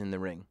he was in the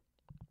ring.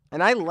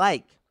 And I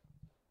like,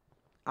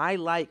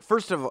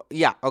 first of all,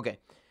 yeah, okay.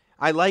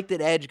 I like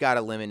that Edge got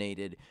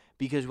eliminated,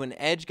 because when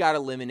Edge got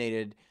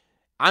eliminated,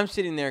 I'm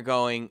sitting there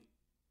going,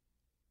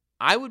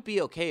 I would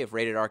be okay if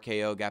Rated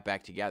RKO got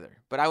back together.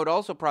 But I would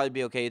also probably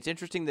be okay. It's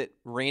interesting that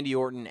Randy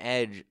Orton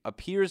Edge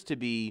appears to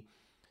be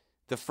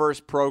the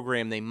first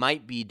program they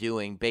might be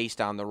doing based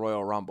on the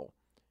Royal Rumble,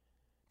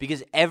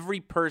 because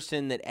every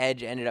person that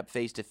Edge ended up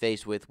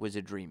face-to-face with was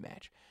a dream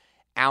match.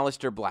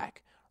 Aleister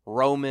Black,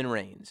 Roman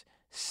Reigns,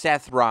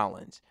 Seth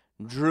Rollins,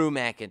 Drew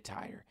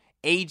McIntyre,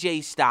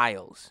 AJ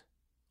Styles,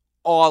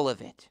 all of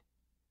it.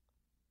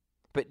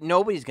 But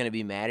nobody's going to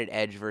be mad at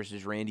Edge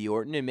versus Randy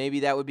Orton, and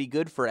maybe that would be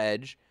good for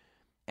Edge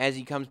as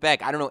he comes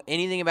back. I don't know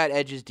anything about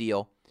Edge's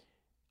deal.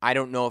 I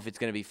don't know if it's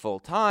going to be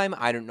full-time.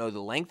 I don't know the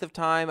length of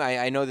time.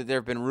 I know that there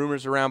have been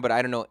rumors around, but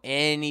I don't know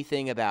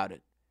anything about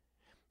it.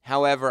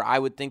 However, I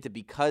would think that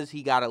because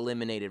he got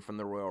eliminated from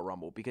the Royal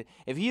Rumble, because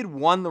if he had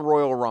won the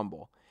Royal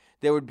Rumble,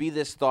 there would be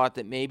this thought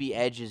that maybe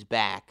Edge is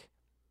back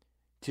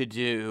to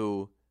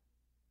do,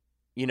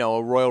 a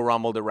Royal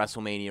Rumble to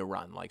WrestleMania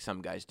run like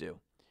some guys do.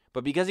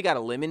 But because he got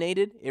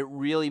eliminated, it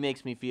really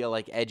makes me feel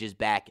like Edge is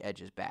back.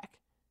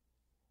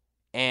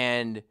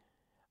 And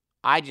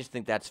I just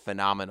think that's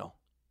phenomenal,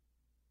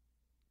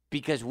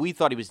 because we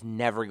thought he was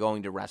never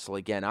going to wrestle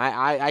again.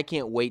 I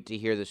can't wait to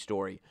hear the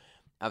story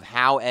of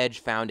how Edge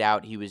found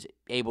out he was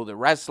able to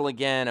wrestle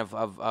again,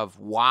 of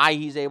why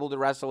he's able to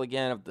wrestle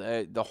again, of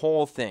the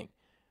whole thing.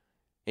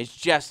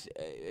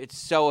 It's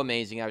so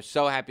amazing. I was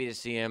so happy to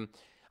see him.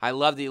 I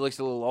love that he looks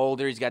a little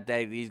older. He's got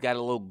a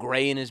little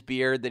gray in his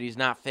beard that he's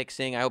not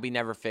fixing. I hope he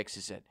never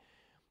fixes it.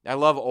 I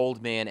love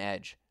old man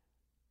Edge.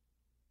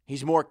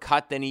 He's more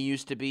cut than he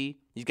used to be.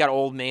 He's got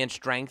old man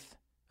strength.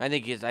 I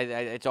think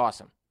it's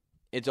awesome.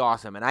 It's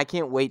awesome. And I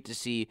can't wait to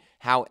see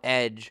how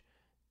Edge,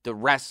 the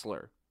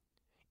wrestler,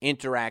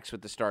 interacts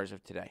with the stars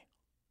of today.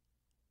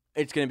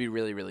 It's going to be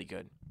really, really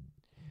good.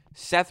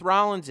 Seth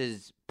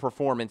Rollins'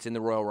 performance in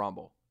the Royal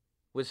Rumble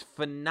was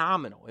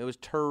phenomenal. It was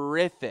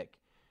terrific.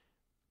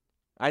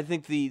 I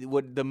think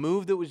the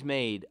move that was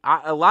made,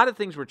 a lot of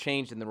things were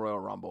changed in the Royal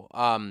Rumble.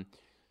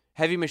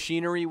 Heavy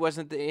Machinery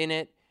wasn't in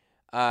it.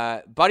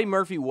 Buddy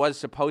Murphy was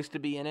supposed to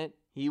be in it.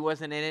 He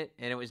wasn't in it,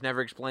 and it was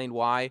never explained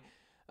why.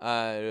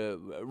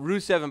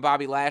 Rusev and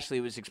Bobby Lashley,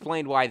 it was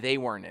explained why they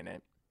weren't in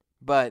it.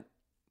 But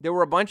there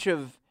were a bunch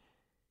of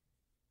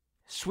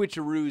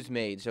switcheroos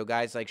made, so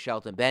guys like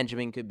Shelton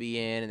Benjamin could be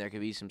in, and there could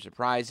be some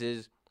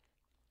surprises.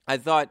 I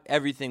thought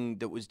everything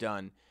that was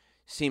done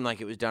seemed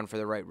like it was done for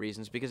the right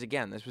reasons, because,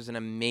 again, this was an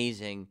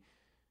amazing,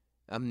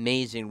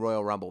 amazing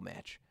Royal Rumble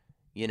match.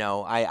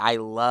 I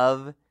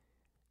love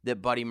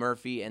that Buddy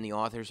Murphy and the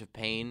Authors of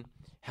Pain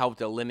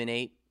helped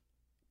eliminate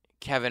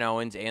Kevin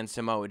Owens and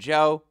Samoa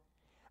Joe.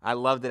 I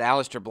love that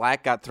Aleister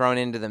Black got thrown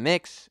into the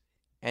mix,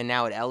 and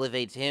now it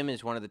elevates him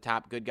as one of the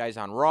top good guys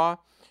on Raw.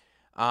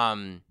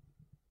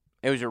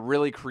 It was a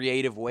really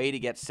creative way to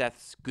get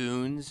Seth's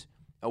goons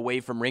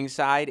away from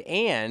ringside,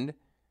 and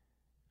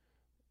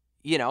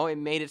it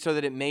made it so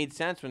that it made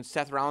sense when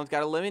Seth Rollins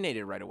got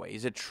eliminated right away.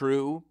 He's a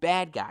true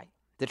bad guy.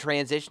 The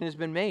transition has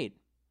been made,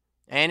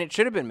 and it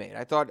should have been made.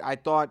 I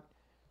thought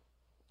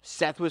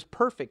Seth was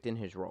perfect in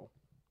his role.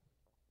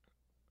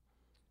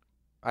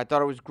 I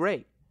thought it was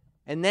great.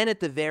 And then at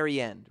the very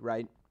end,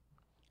 right,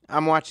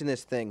 I'm watching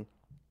this thing,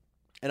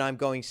 and I'm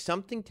going,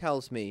 something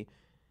tells me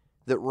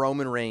that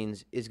Roman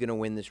Reigns is going to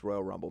win this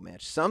Royal Rumble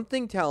match.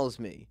 Something tells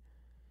me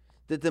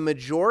that the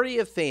majority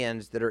of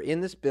fans that are in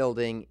this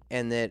building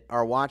and that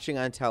are watching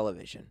on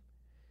television,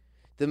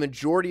 the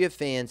majority of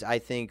fans, I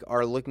think,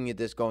 are looking at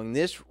this going,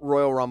 this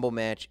Royal Rumble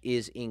match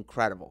is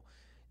incredible.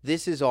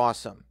 This is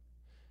awesome.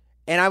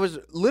 And I was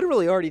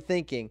literally already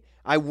thinking,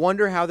 I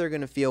wonder how they're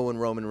going to feel when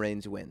Roman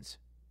Reigns wins.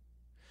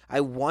 I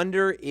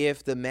wonder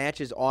if the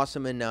match is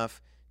awesome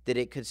enough that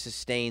it could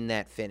sustain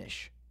that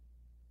finish.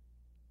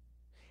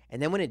 And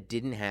then when it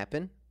didn't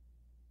happen,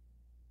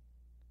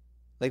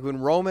 like when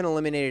Roman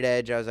eliminated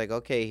Edge, I was like,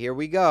 okay, here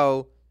we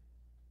go.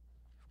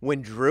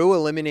 When Drew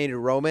eliminated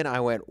Roman, I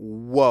went,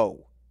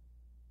 whoa.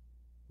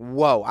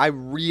 whoa, I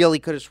really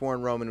could have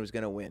sworn Roman was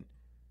going to win.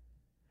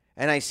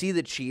 And I see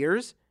the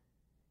cheers,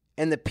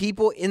 and the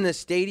people in the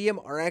stadium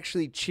are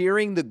actually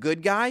cheering the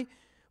good guy.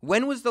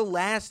 When was the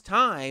last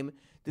time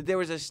that there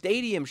was a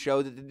stadium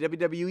show that the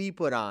WWE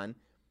put on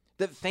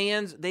that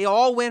fans, they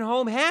all went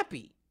home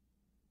happy?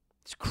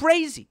 It's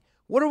crazy.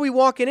 What are we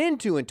walking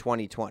into in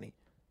 2020?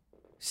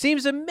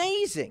 Seems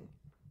amazing.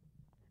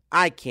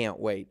 I can't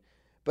wait.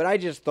 But I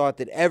just thought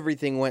that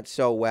everything went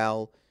so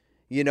well.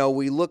 You know,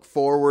 we look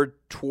forward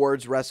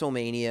towards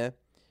WrestleMania,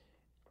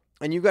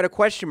 and you've got a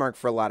question mark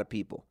for a lot of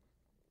people.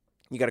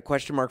 You got a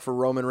question mark for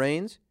Roman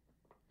Reigns.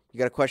 You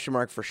got a question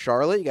mark for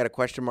Charlotte. You got a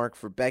question mark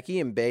for Becky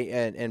and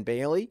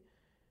Bayley.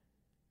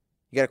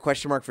 You got a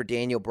question mark for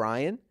Daniel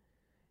Bryan.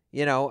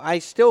 You know, I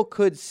still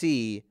could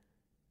see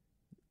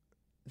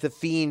The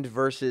Fiend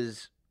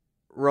versus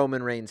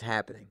Roman Reigns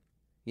happening.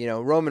 You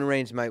know, Roman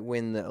Reigns might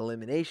win the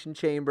Elimination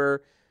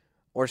Chamber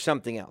or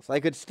something else. I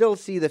could still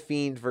see The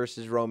Fiend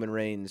versus Roman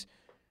Reigns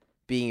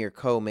being your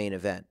co-main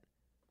event.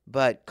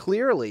 But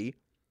clearly,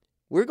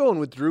 we're going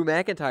with Drew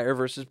McIntyre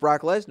versus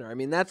Brock Lesnar. I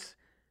mean, that's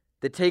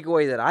the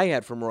takeaway that I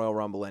had from Royal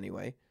Rumble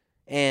anyway.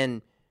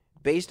 And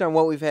based on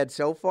what we've had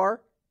so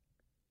far,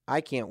 I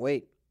can't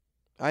wait.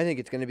 I think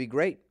it's going to be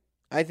great.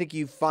 I think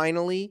you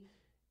finally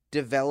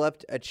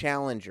developed a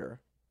challenger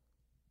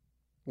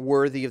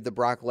worthy of the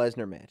Brock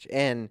Lesnar match.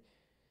 And,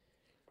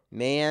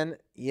 man,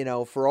 you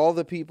know, for all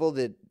the people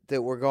that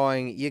were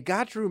going, you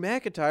got Drew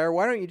McIntyre,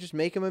 why don't you just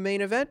make him a main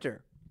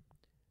eventer?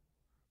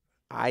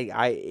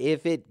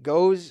 If it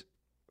goes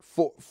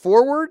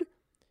forward,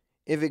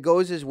 if it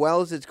goes as well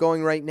as it's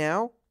going right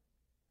now,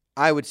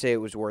 I would say it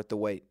was worth the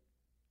wait.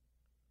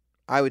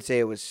 I would say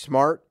it was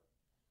smart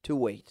to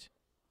wait.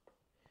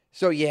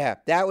 So, yeah,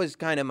 that was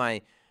kind of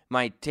my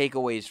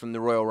takeaways from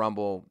the Royal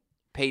Rumble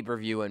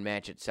pay-per-view and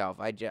match itself.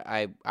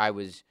 I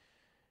was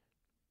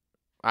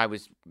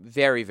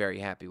very, very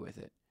happy with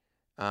it.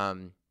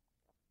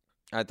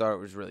 I thought it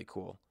was really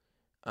cool.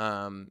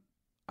 I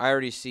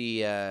already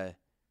see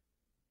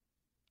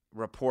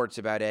reports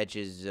about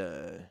Edge's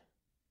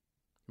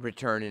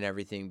return and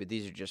everything, but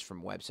these are just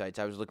from websites.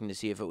 I was looking to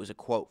see if it was a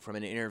quote from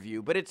an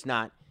interview, but it's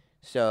not.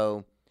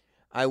 So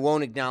I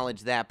won't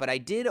acknowledge that. But I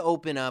did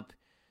open up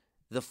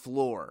the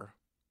floor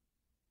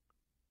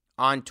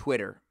on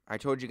Twitter. I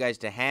told you guys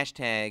to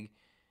hashtag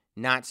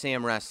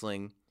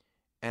 #NotSamWrestling,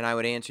 and I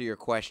would answer your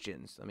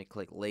questions. Let me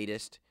click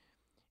latest.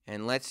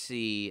 And let's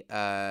see.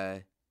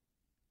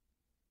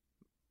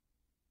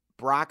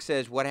 Brock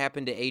says, what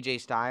happened to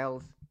AJ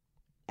Styles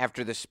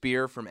after the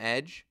spear from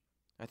Edge?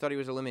 I thought he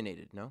was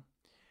eliminated, no?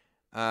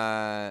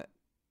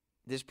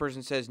 This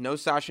person says, no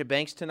Sasha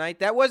Banks tonight.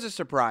 That was a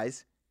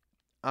surprise.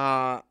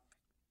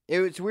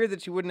 It's weird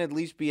that she wouldn't at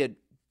least be at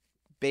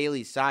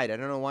Bayley's side. I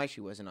don't know why she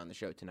wasn't on the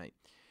show tonight.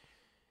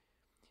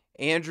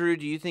 Andrew,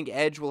 do you think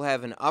Edge will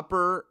have an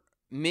upper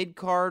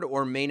mid-card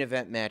or main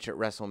event match at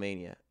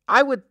WrestleMania?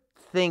 I would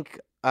think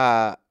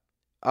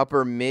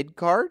upper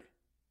mid-card.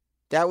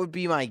 That would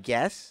be my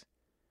guess.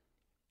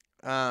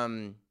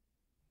 You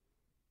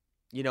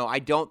know, I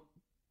don't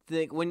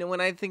think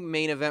when I think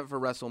main event for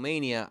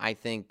WrestleMania, I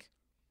think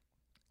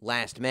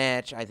last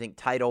match, I think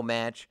title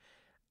match.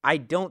 I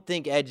don't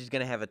think Edge is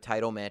going to have a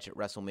title match at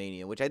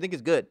WrestleMania, which I think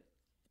is good.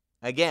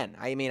 Again,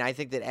 I mean, I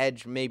think that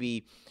Edge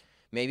maybe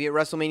at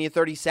WrestleMania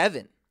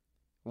 37,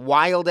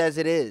 wild as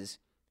it is,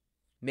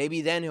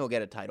 maybe then he'll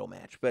get a title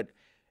match. But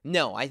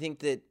no, I think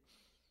that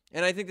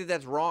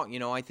that's wrong. You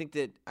know, I think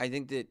that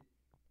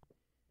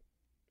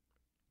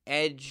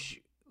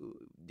Edge,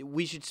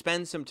 we should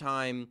spend some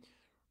time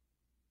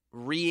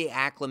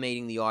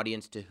reacclimating the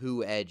audience to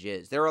who Edge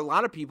is. There are a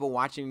lot of people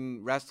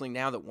watching wrestling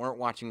now that weren't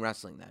watching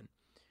wrestling then.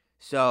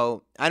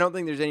 So I don't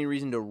think there's any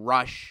reason to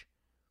rush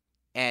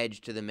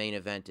Edge to the main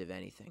event, if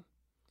anything.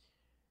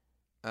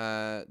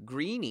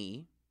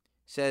 Greeny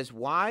says,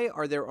 why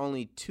are there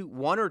only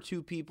one or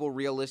two people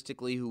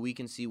realistically who we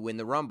can see win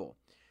the Rumble?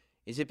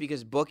 Is it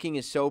because booking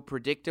is so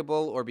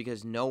predictable or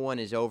because no one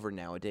is over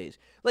nowadays?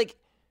 Like,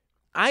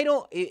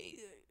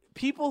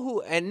 people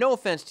who, and no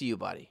offense to you,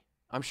 buddy,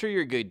 I'm sure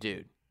you're a good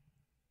dude.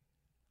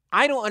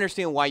 I don't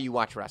understand why you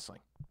watch wrestling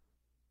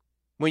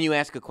when you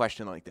ask a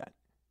question like that.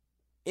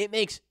 It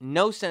makes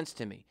no sense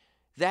to me.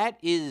 That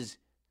is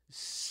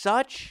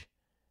such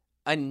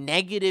a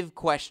negative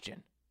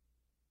question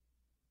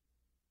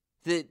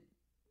that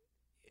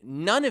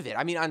none of it,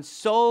 I mean, on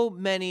so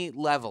many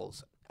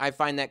levels, I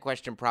find that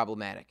question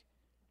problematic.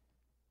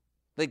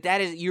 Like,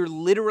 that is, you're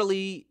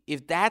literally,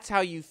 if that's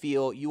how you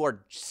feel, you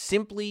are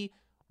simply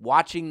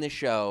watching the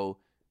show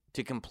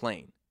to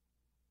complain.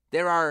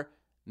 There are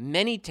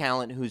many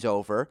talent who's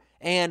over,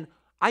 and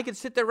I could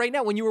sit there right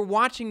now when you were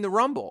watching the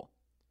Rumble.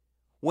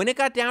 When it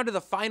got down to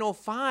the final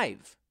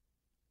five,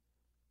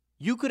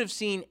 you could have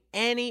seen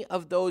any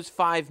of those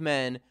five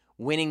men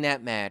winning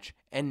that match,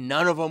 and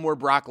none of them were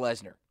Brock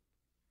Lesnar.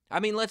 I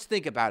mean, let's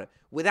think about it.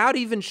 Without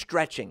even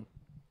stretching.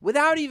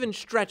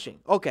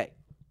 Okay.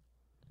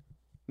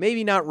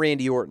 Maybe not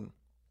Randy Orton.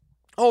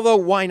 Although,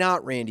 why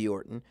not Randy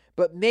Orton?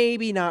 But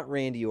maybe not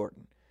Randy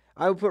Orton.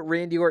 I would put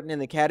Randy Orton in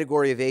the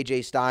category of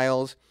AJ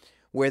Styles,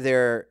 where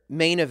they're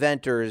main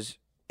eventers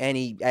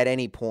at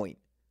any point.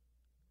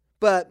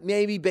 But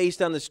maybe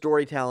based on the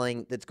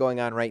storytelling that's going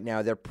on right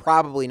now, they're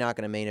probably not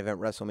going to main event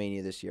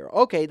WrestleMania this year.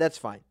 Okay, that's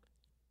fine.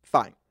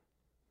 Fine.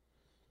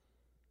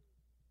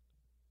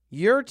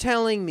 You're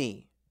telling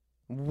me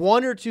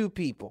one or two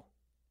people,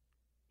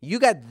 you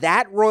got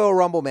that Royal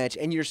Rumble match,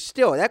 and you're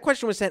still, that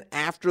question was sent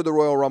after the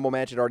Royal Rumble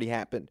match had already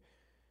happened.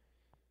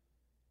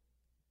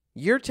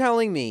 You're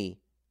telling me,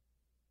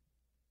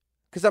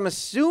 because I'm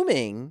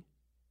assuming,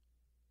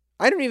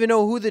 I don't even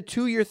know who the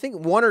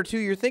one or two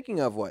you're thinking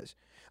of was.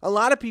 A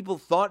lot of people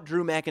thought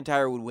Drew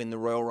McIntyre would win the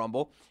Royal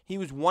Rumble. He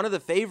was one of the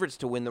favorites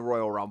to win the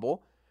Royal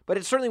Rumble, but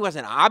it certainly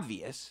wasn't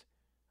obvious.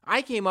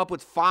 I came up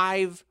with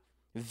 5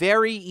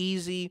 very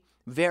easy,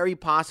 very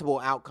possible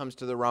outcomes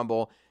to the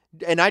Rumble,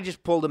 and I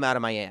just pulled them out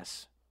of my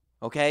ass,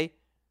 okay?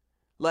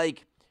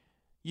 Like,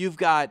 you've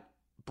got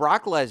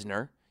Brock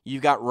Lesnar,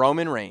 you've got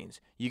Roman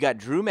Reigns, you got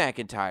Drew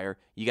McIntyre,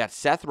 you got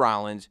Seth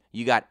Rollins,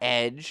 you got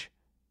Edge.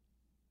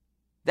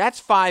 That's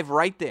 5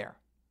 right there.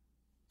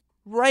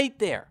 Right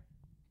there.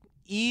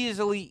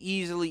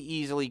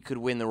 Easily could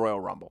win the Royal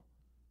Rumble.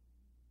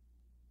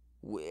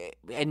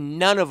 And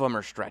none of them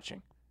are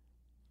stretching.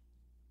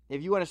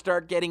 If you want to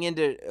start getting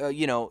into,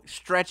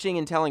 stretching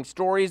and telling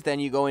stories, then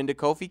you go into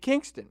Kofi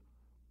Kingston.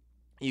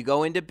 You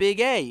go into Big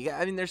A.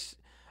 There's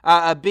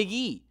Big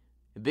E.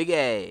 Big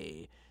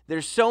A.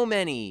 There's so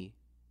many.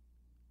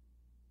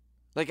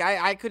 Like,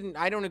 I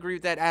don't agree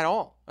with that at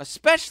all.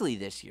 Especially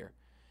this year.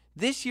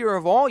 This year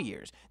of all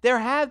years. There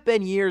have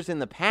been years in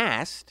the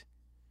past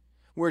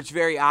where it's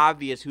very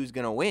obvious who's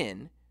going to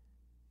win.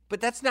 But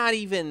that's not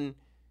even...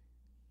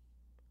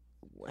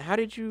 How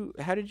did you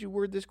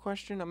word this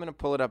question? I'm going to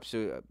pull it up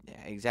so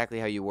exactly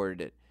how you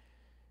worded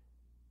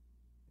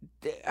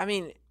it. I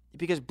mean,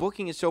 because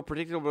booking is so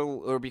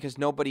predictable or because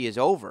nobody is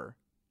over.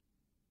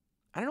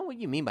 I don't know what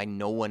you mean by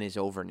no one is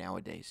over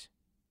nowadays.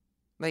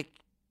 Like,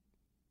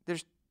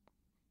 there's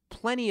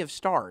plenty of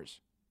stars.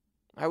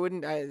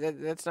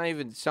 That's not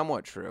even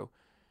somewhat true.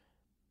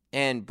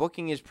 And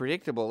booking is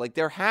predictable. Like,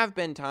 there have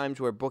been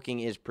times where booking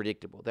is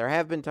predictable. There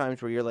have been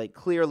times where you're like,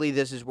 clearly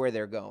this is where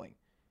they're going.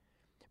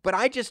 But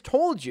I just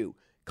told you,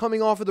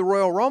 coming off of the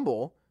Royal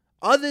Rumble,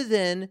 other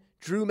than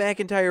Drew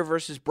McIntyre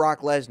versus Brock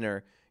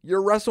Lesnar,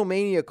 your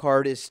WrestleMania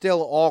card is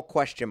still all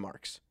question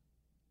marks.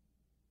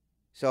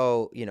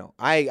 So,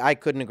 I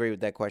couldn't agree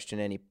with that question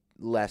any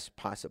less,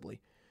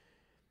 possibly.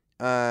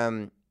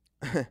 Not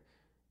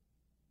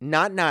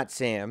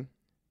Sam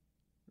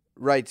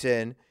writes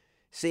in,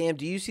 Sam,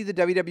 do you see the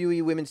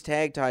WWE Women's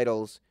Tag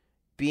Titles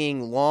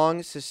being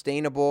long,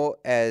 sustainable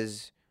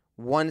as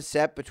one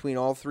set between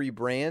all 3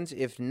 brands?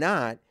 If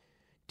not,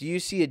 do you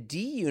see a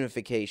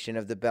de-unification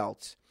of the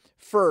belts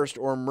first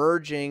or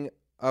merging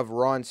of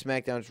Raw and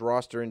SmackDown's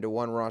roster into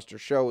one roster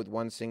show with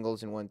one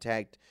singles and one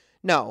tag?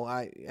 No,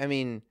 I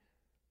mean,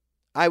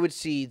 I would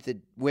see the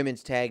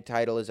women's tag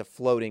title as a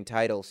floating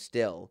title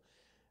still.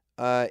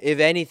 If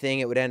anything,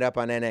 it would end up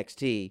on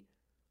NXT,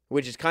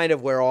 which is kind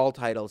of where all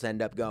titles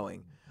end up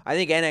going. I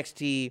think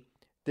NXT,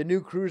 the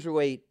new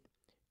Cruiserweight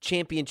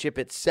Championship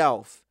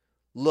itself,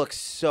 looks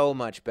so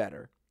much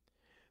better.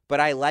 But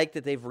I like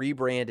that they've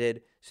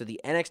rebranded, so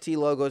the NXT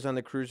logo is on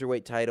the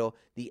Cruiserweight title,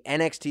 the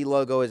NXT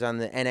logo is on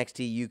the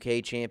NXT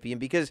UK champion,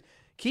 because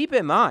keep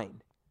in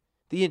mind,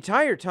 the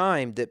entire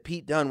time that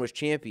Pete Dunne was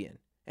champion,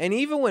 and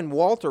even when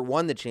Walter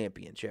won the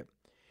championship,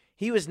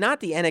 he was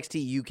not the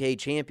NXT UK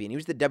champion, he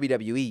was the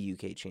WWE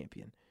UK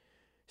champion.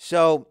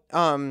 So,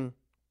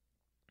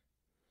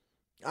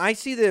 I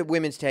see the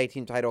women's tag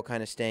team title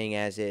kind of staying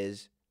as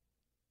is.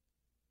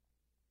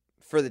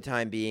 For the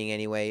time being,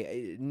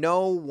 anyway.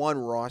 No one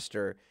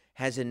roster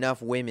has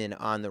enough women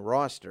on the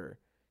roster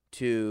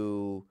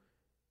to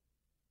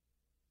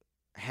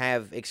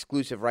have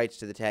exclusive rights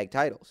to the tag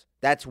titles.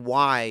 That's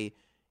why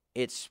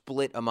it's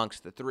split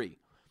amongst the 3.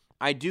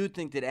 I do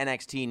think that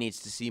NXT needs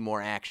to see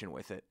more action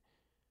with it.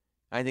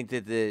 I think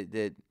that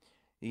the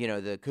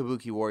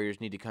Kabuki Warriors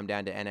need to come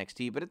down to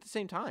NXT, but at the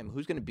same time,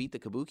 who's going to beat the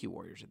Kabuki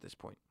Warriors at this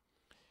point?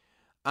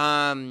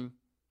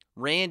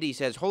 Randy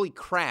says, holy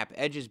crap,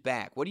 Edge is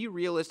back. What do you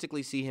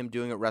realistically see him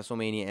doing at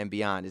WrestleMania and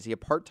beyond? Is he a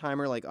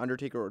part-timer like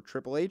Undertaker or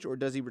Triple H, or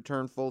does he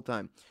return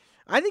full-time?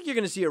 I think you're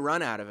going to see a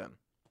run out of him.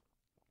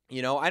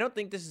 I don't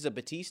think this is a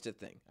Batista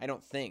thing.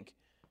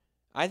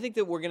 I think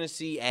that we're going to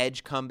see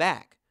Edge come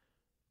back.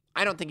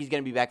 I don't think he's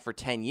going to be back for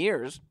 10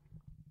 years,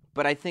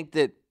 but I think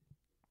that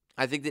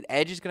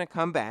Edge is going to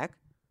come back.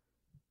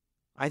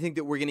 I think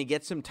that we're going to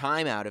get some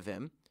time out of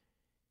him.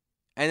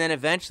 And then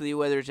eventually,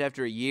 whether it's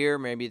after a year,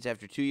 maybe it's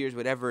after 2 years,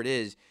 whatever it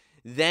is,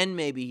 then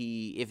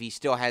maybe if he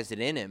still has it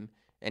in him,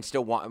 and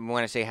still,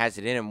 when I say has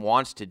it in him,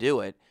 wants to do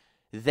it,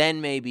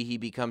 then maybe he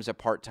becomes a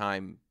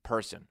part-time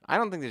person. I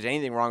don't think there's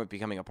anything wrong with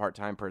becoming a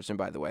part-time person,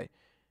 by the way.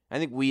 I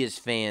think we as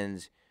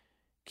fans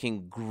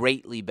can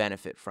greatly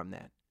benefit from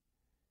that.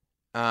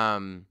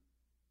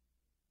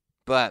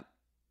 But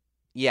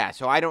yeah,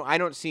 so I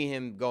don't see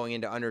him going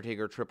into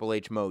Undertaker Triple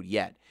H mode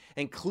yet.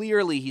 And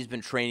clearly he's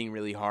been training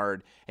really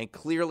hard, and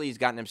clearly he's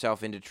gotten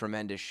himself into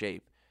tremendous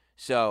shape.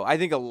 So I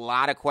think a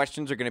lot of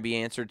questions are going to be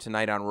answered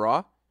tonight on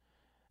Raw.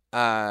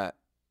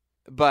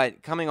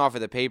 But coming off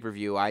of the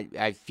pay-per-view,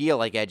 I feel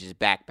like Edge is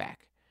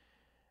back.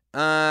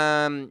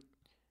 Eddie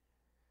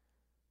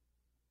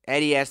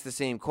asked the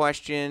same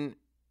question.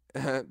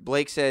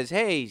 Blake says,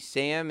 hey,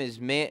 Sam,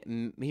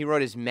 he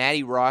wrote, is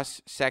Maddie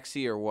Ross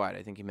sexy or what?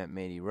 I think he meant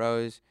Maddie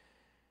Rose.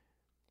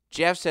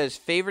 Jeff says,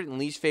 favorite and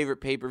least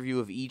favorite pay-per-view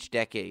of each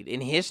decade.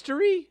 In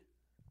history?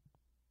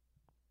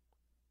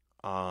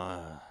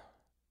 The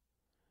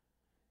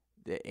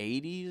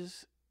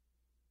 80s?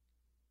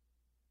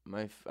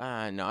 No,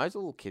 I was a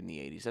little kid in the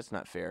 80s. That's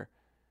not fair.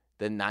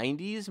 The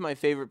 90s, my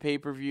favorite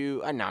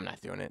pay-per-view. No, I'm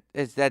not doing it.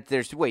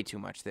 There's way too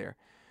much there.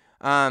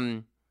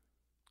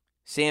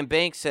 Sam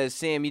Banks says,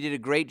 Sam, you did a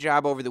great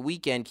job over the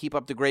weekend. Keep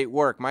up the great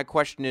work. My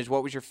question is,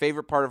 what was your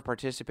favorite part of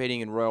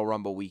participating in Royal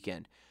Rumble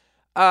weekend?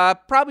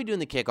 Probably doing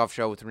the kickoff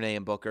show with Renee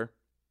and Booker.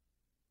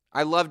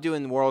 I love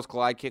doing the Worlds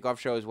Collide kickoff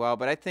show as well,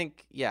 but I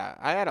think, I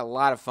had a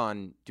lot of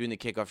fun doing the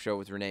kickoff show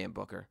with Renee and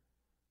Booker.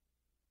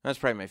 That's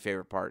probably my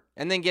favorite part.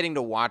 And then getting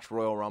to watch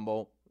Royal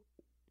Rumble,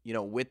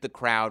 with the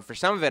crowd. For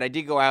some of it, I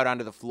did go out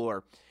onto the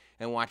floor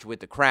and watch with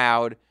the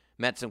crowd,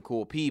 met some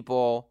cool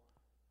people,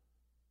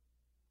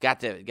 got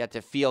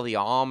to feel the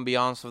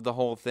ambiance of the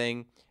whole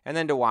thing, and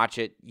then to watch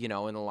it, in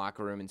the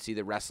locker room and see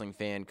the wrestling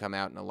fan come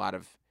out and a lot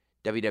of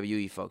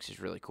WWE folks is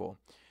really cool.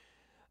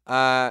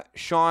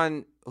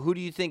 Sean, who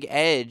do you think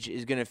Edge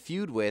is going to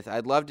feud with?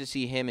 I'd love to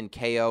see him and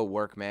KO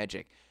work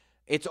magic.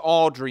 It's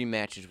all dream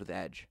matches with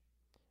Edge.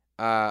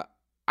 I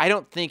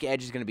don't think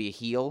Edge is going to be a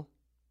heel.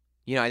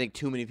 I think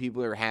too many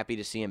people are happy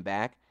to see him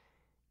back.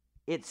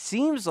 It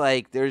seems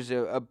like there's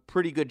a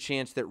pretty good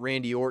chance that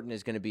Randy Orton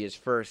is going to be his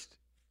first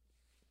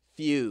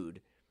feud.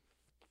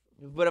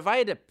 But if I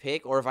had to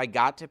pick, or if I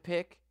got to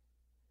pick,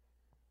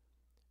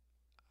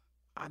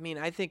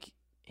 I think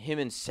him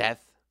and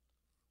Seth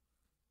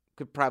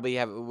could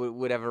probably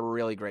would have a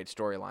really great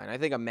storyline. I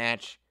think a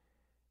match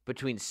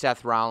between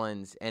Seth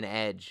Rollins and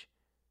Edge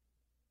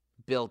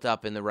built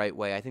up in the right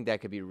way, I think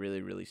that could be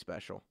really, really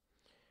special.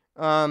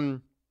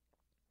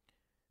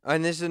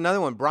 And this is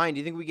another one. Brian, do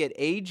you think we get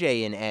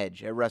AJ and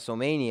Edge at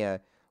WrestleMania?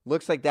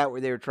 Looks like that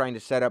where they were trying to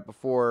set up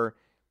before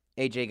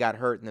AJ got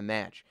hurt in the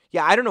match.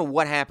 Yeah, I don't know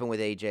what happened with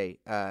AJ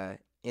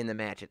in the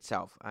match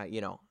itself.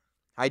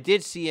 I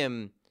did see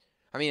him.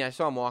 I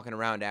saw him walking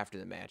around after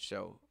the match,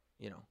 so,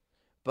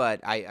 But,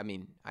 I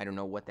don't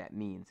know what that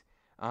means.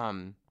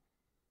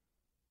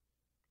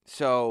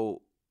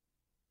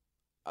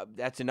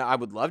 That's enough. I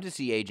would love to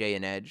see AJ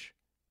and Edge,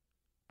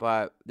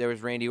 but there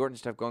was Randy Orton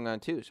stuff going on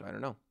too, so I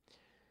don't know.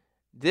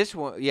 This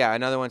one,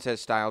 another one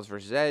says Styles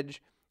versus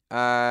Edge.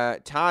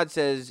 Todd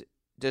says,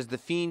 does The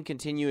Fiend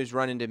continue his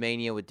run into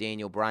Mania with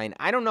Daniel Bryan?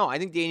 I don't know. I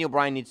think Daniel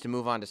Bryan needs to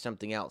move on to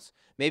something else.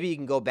 Maybe he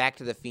can go back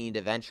to The Fiend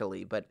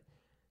eventually, but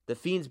The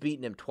Fiend's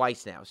beaten him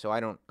twice now, so I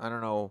don't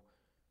know.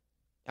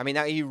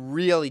 He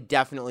really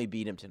definitely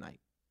beat him tonight.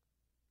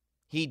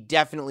 He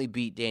definitely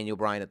beat Daniel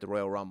Bryan at the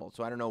Royal Rumble,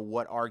 so I don't know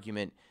what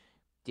argument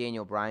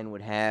Daniel Bryan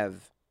would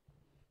have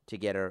to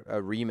get a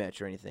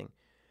rematch or anything.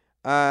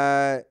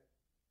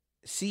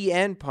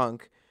 CN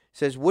Punk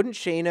says, wouldn't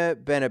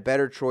Shayna been a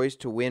better choice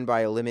to win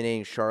by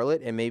eliminating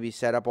Charlotte and maybe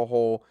set up a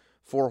whole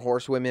 4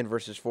 horsewomen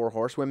versus 4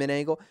 horsewomen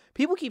angle?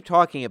 People keep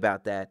talking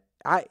about that.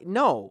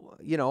 No.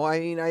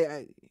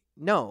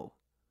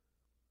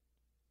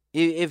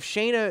 If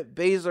Shayna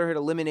Baszler had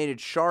eliminated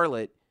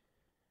Charlotte,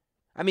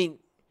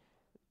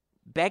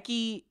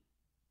 Becky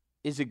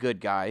is a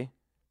good guy.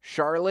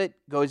 Charlotte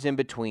goes in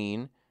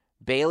between.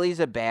 Bayley's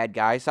a bad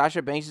guy.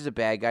 Sasha Banks is a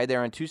bad guy.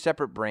 They're on 2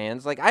 separate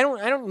brands. I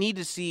don't need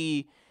to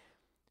see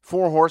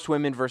 4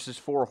 horsewomen versus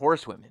 4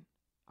 horsewomen.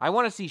 I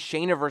want to see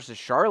Shayna versus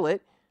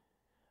Charlotte.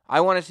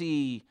 I want to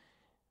see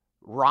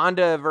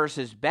Ronda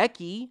versus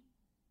Becky.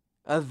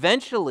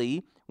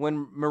 Eventually,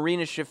 when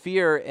Marina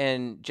Shafir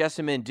and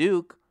Jessamine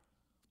Duke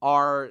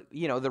are,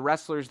 the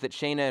wrestlers that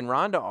Shayna and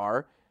Ronda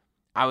are,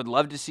 I would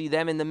love to see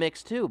them in the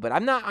mix too. But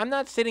I'm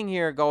not sitting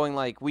here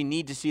going we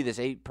need to see this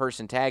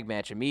 8-person tag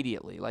match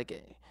immediately.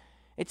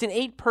 It's an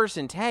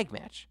 8-person tag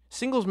match.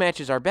 Singles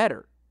matches are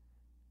better.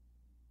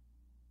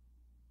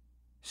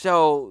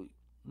 So,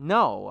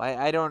 no,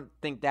 I don't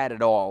think that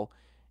at all.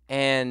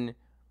 And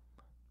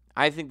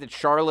I think that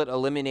Charlotte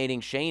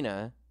eliminating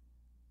Shayna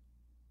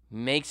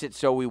makes it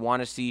so we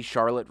want to see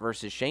Charlotte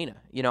versus Shayna.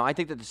 I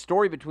think that the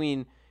story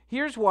between...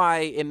 Here's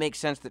why it makes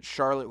sense that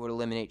Charlotte would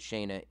eliminate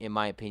Shayna, in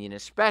my opinion,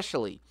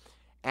 especially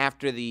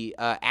after the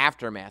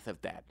aftermath of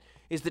that,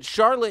 is that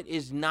Charlotte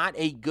is not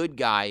a good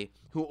guy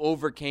who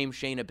overcame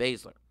Shayna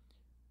Baszler.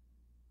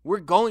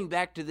 We're going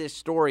back to this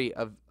story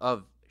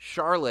of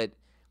Charlotte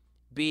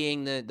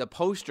being the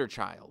poster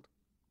child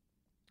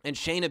and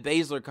Shayna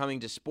Baszler coming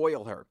to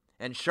spoil her.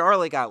 And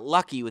Charlotte got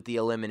lucky with the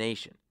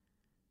elimination.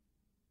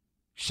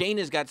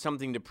 Shayna's got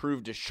something to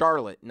prove to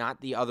Charlotte,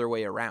 not the other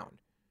way around.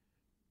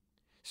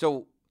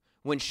 So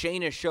when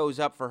Shayna shows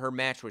up for her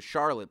match with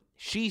Charlotte,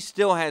 she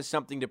still has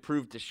something to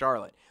prove to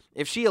Charlotte.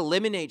 If she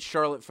eliminates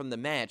Charlotte from the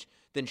match,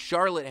 then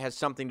Charlotte has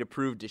something to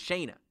prove to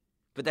Shayna.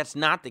 But that's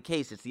not the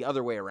case. It's the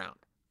other way around.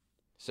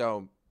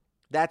 So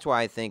That's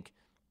why I think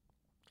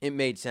it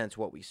made sense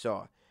what we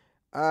saw.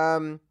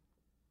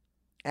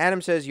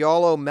 Adam says,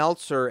 y'all owe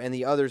Meltzer and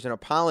the others an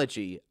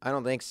apology. I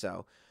don't think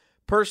so.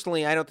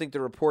 Personally, I don't think the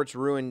reports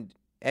ruined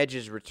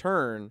Edge's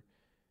return,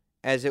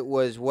 as it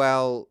was,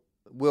 well,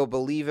 we'll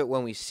believe it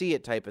when we see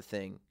it type of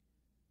thing.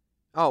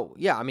 Oh,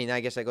 yeah, I mean, I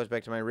guess that goes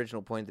back to my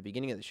original point at the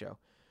beginning of the show.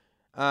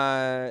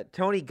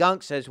 Tony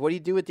Gunk says, what do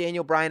you do with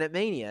Daniel Bryan at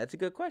Mania? That's a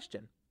good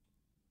question.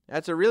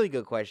 That's a really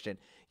good question.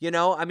 You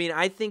know, I mean,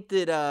 I think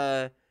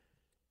that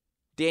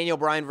Daniel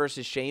Bryan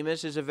versus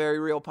Sheamus is a very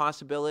real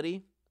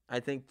possibility. I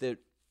think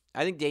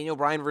Daniel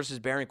Bryan versus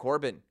Baron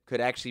Corbin could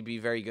actually be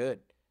very good.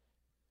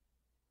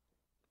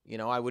 You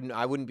know, I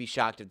wouldn't be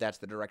shocked if that's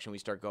the direction we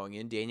start going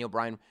in. Daniel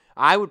Bryan,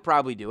 I would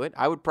probably do it.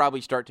 I would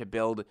probably start to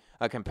build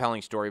a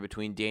compelling story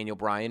between Daniel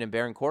Bryan and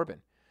Baron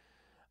Corbin.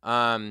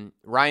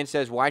 Ryan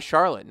says, why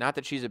Charlotte? Not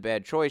that she's a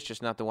bad choice,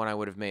 just not the one I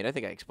would have made. I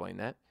think I explained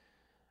that.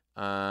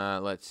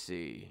 Let's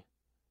see.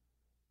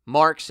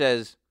 Mark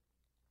says,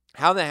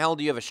 how the hell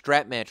do you have a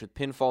strap match with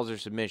pinfalls or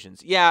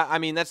submissions? Yeah, I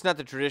mean, that's not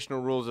the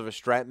traditional rules of a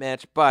strap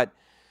match, but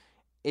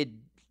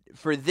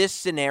for this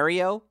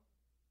scenario,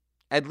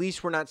 at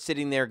least we're not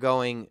sitting there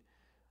going,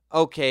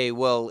 okay,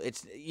 well,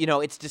 it's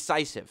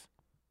decisive.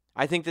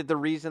 I think that the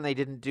reason they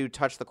didn't do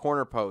touch the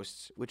corner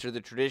posts, which are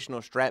the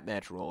traditional strap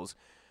match rules,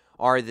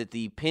 are that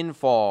the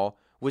pinfall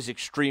was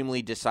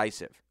extremely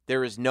decisive.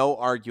 There is no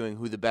arguing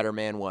who the better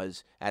man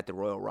was at the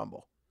Royal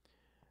Rumble.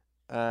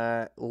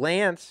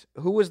 Lance,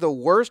 who was the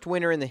worst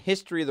winner in the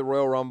history of the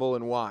Royal Rumble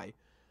and why?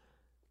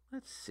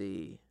 Let's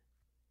see.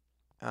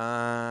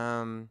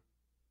 Let's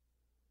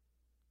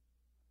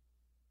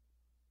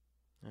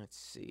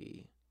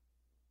see.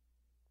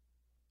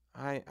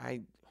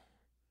 The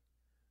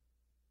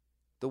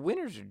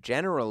winners are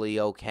generally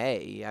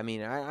okay. I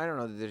mean, I don't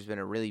know that there's been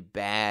a really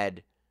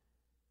bad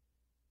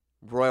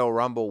Royal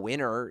Rumble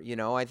winner. You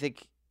know, I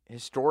think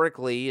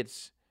historically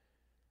it's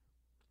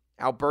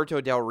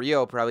Alberto Del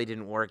Rio probably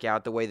didn't work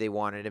out the way they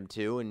wanted him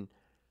to, and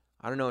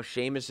I don't know if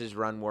Sheamus's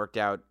run worked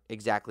out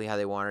exactly how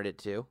they wanted it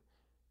to.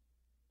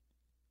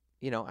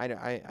 You know,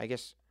 I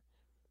guess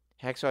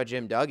Hacksaw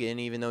Jim Duggan,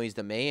 even though he's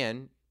the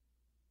man,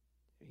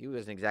 he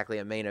wasn't exactly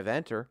a main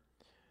eventer.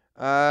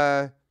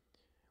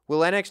 Will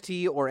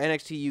NXT or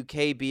NXT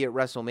UK be at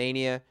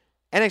WrestleMania?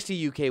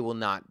 NXT UK will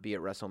not be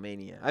at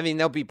WrestleMania. I mean,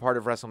 they'll be part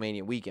of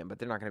WrestleMania weekend, but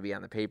they're not going to be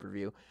on the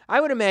pay-per-view. I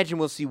would imagine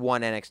we'll see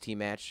one NXT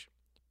match,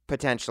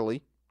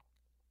 potentially,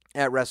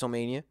 at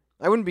WrestleMania.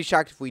 I wouldn't be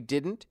shocked if we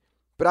didn't,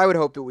 but I would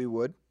hope that we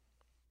would.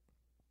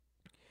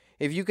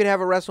 If you could have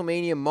a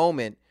WrestleMania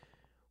moment,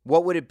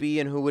 what would it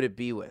be and who would it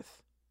be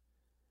with?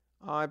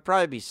 It'd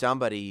probably be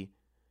somebody.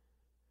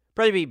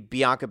 Probably be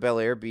Bianca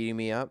Belair beating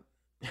me up.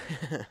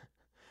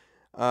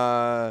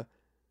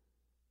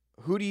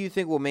 Who do you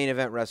think will main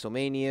event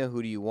WrestleMania?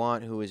 Who do you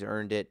want? Who has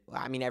earned it?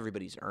 I mean,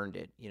 everybody's earned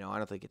it. You know, I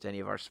don't think it's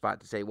any of our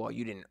spot to say, well,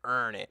 you didn't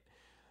earn it.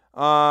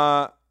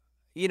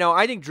 You know,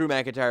 I think Drew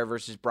McIntyre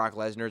versus Brock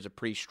Lesnar is a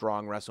pretty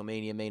strong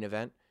WrestleMania main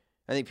event.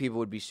 I think people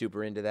would be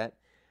super into that.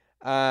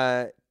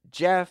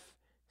 Jeff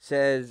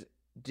says,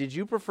 did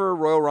you prefer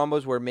Royal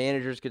Rumbles where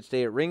managers could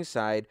stay at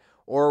ringside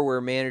or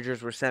where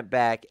managers were sent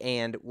back?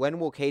 And when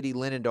will Katie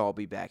Linendahl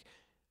be back?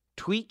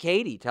 Tweet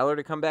Katie. Tell her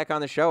to come back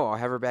on the show. I'll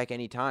have her back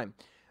anytime.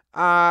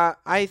 I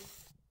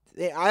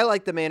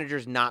like the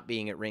managers not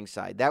being at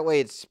ringside. That way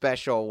it's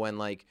special when,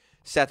 like,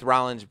 Seth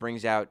Rollins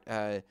brings out,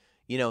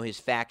 his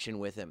faction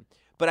with him.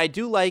 But I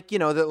do like,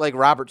 that, like,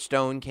 Robert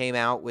Stone came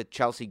out with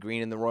Chelsea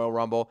Green in the Royal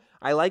Rumble.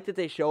 I like that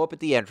they show up at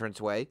the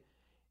entranceway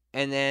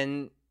and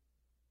then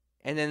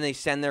they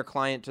send their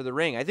client to the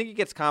ring. I think it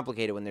gets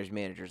complicated when there's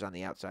managers on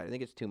the outside. I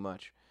think it's too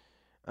much.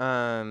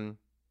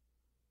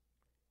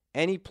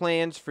 Any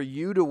plans for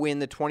you to win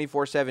the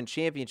 24/7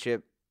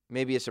 championship?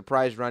 Maybe a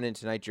surprise run-in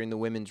tonight during the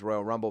Women's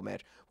Royal Rumble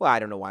match. Well, I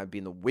don't know why I'd be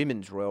in the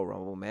Women's Royal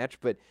Rumble match,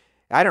 but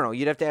I don't know.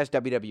 You'd have to ask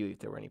WWE if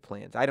there were any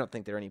plans. I don't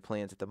think there are any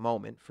plans at the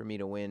moment for me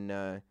to win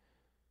the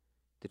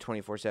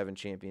 24/7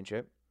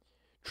 championship.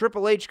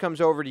 Triple H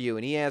comes over to you,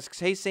 and he asks,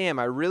 hey, Sam,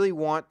 I really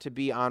want to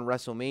be on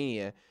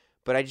WrestleMania,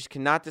 but I just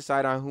cannot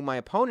decide on who my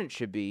opponent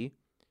should be.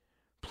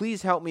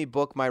 Please help me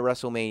book my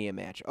WrestleMania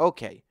match.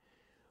 Okay.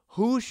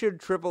 Who should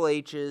Triple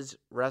H's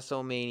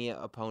WrestleMania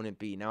opponent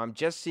be? Now, I'm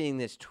just seeing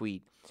this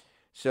tweet.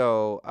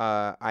 So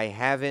I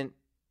haven't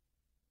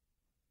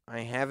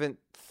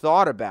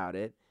thought about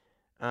it.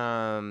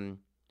 Let's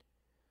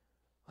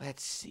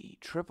see.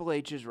 Triple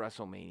H's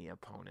WrestleMania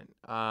opponent.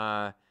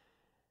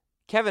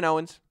 Kevin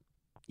Owens.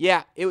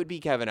 Yeah, it would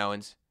be Kevin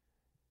Owens.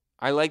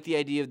 I like the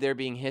idea of there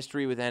being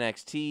history with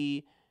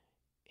NXT,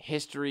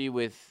 history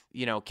with,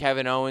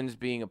 Kevin Owens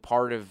being a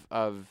part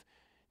of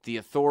the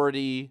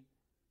Authority.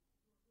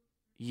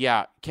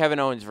 Yeah, Kevin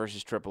Owens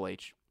versus Triple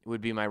H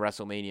would be my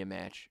WrestleMania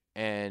match.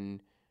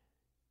 And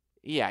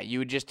yeah, you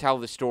would just tell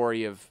the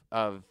story of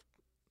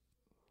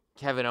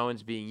Kevin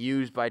Owens being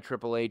used by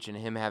Triple H and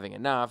him having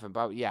enough. And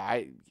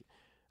I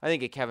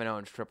think a Kevin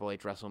Owens Triple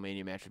H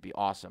WrestleMania match would be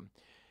awesome.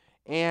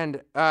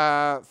 And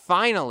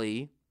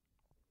finally,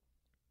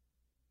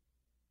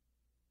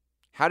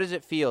 how does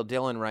it feel?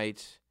 Dylan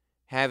writes,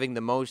 having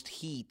the most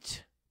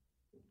heat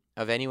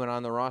of anyone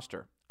on the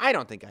roster. I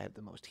don't think I have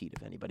the most heat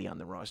of anybody on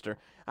the roster.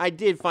 I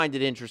did find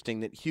it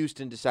interesting that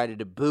Houston decided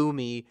to boo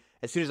me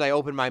as soon as I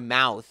opened my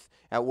mouth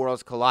at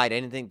Worlds Collide.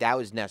 I didn't think that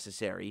was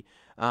necessary.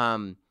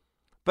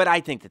 But I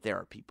think that there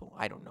are people.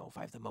 I don't know if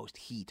I have the most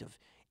heat of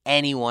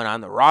anyone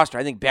on the roster.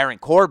 I think Baron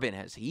Corbin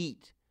has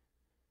heat.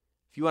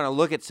 If you want to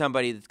look at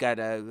somebody that's got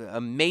an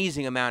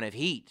amazing amount of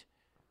heat,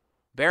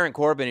 Baron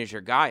Corbin is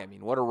your guy. I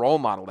mean, what a role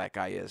model that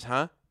guy is,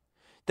 huh?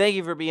 Thank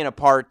you for being a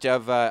part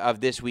of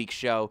this week's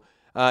show.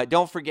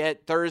 Don't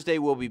forget, Thursday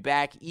we'll be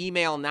back.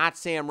 Email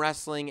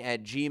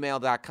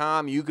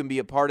notsamwrestling@gmail.com. You can be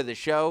a part of the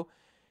show,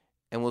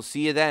 and we'll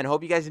see you then.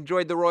 Hope you guys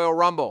enjoyed the Royal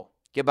Rumble.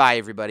 Goodbye,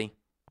 everybody.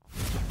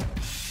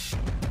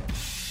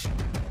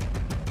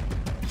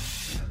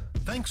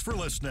 Thanks for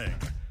listening.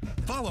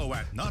 Follow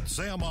at Not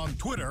Sam on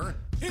Twitter,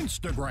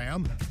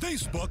 Instagram,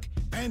 Facebook,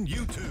 and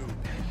YouTube.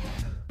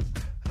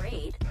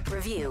 Rate,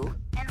 review,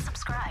 and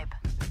subscribe.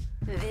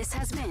 This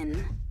has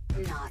been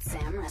Not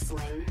Sam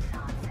Wrestling.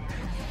 Not Sam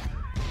Wrestling.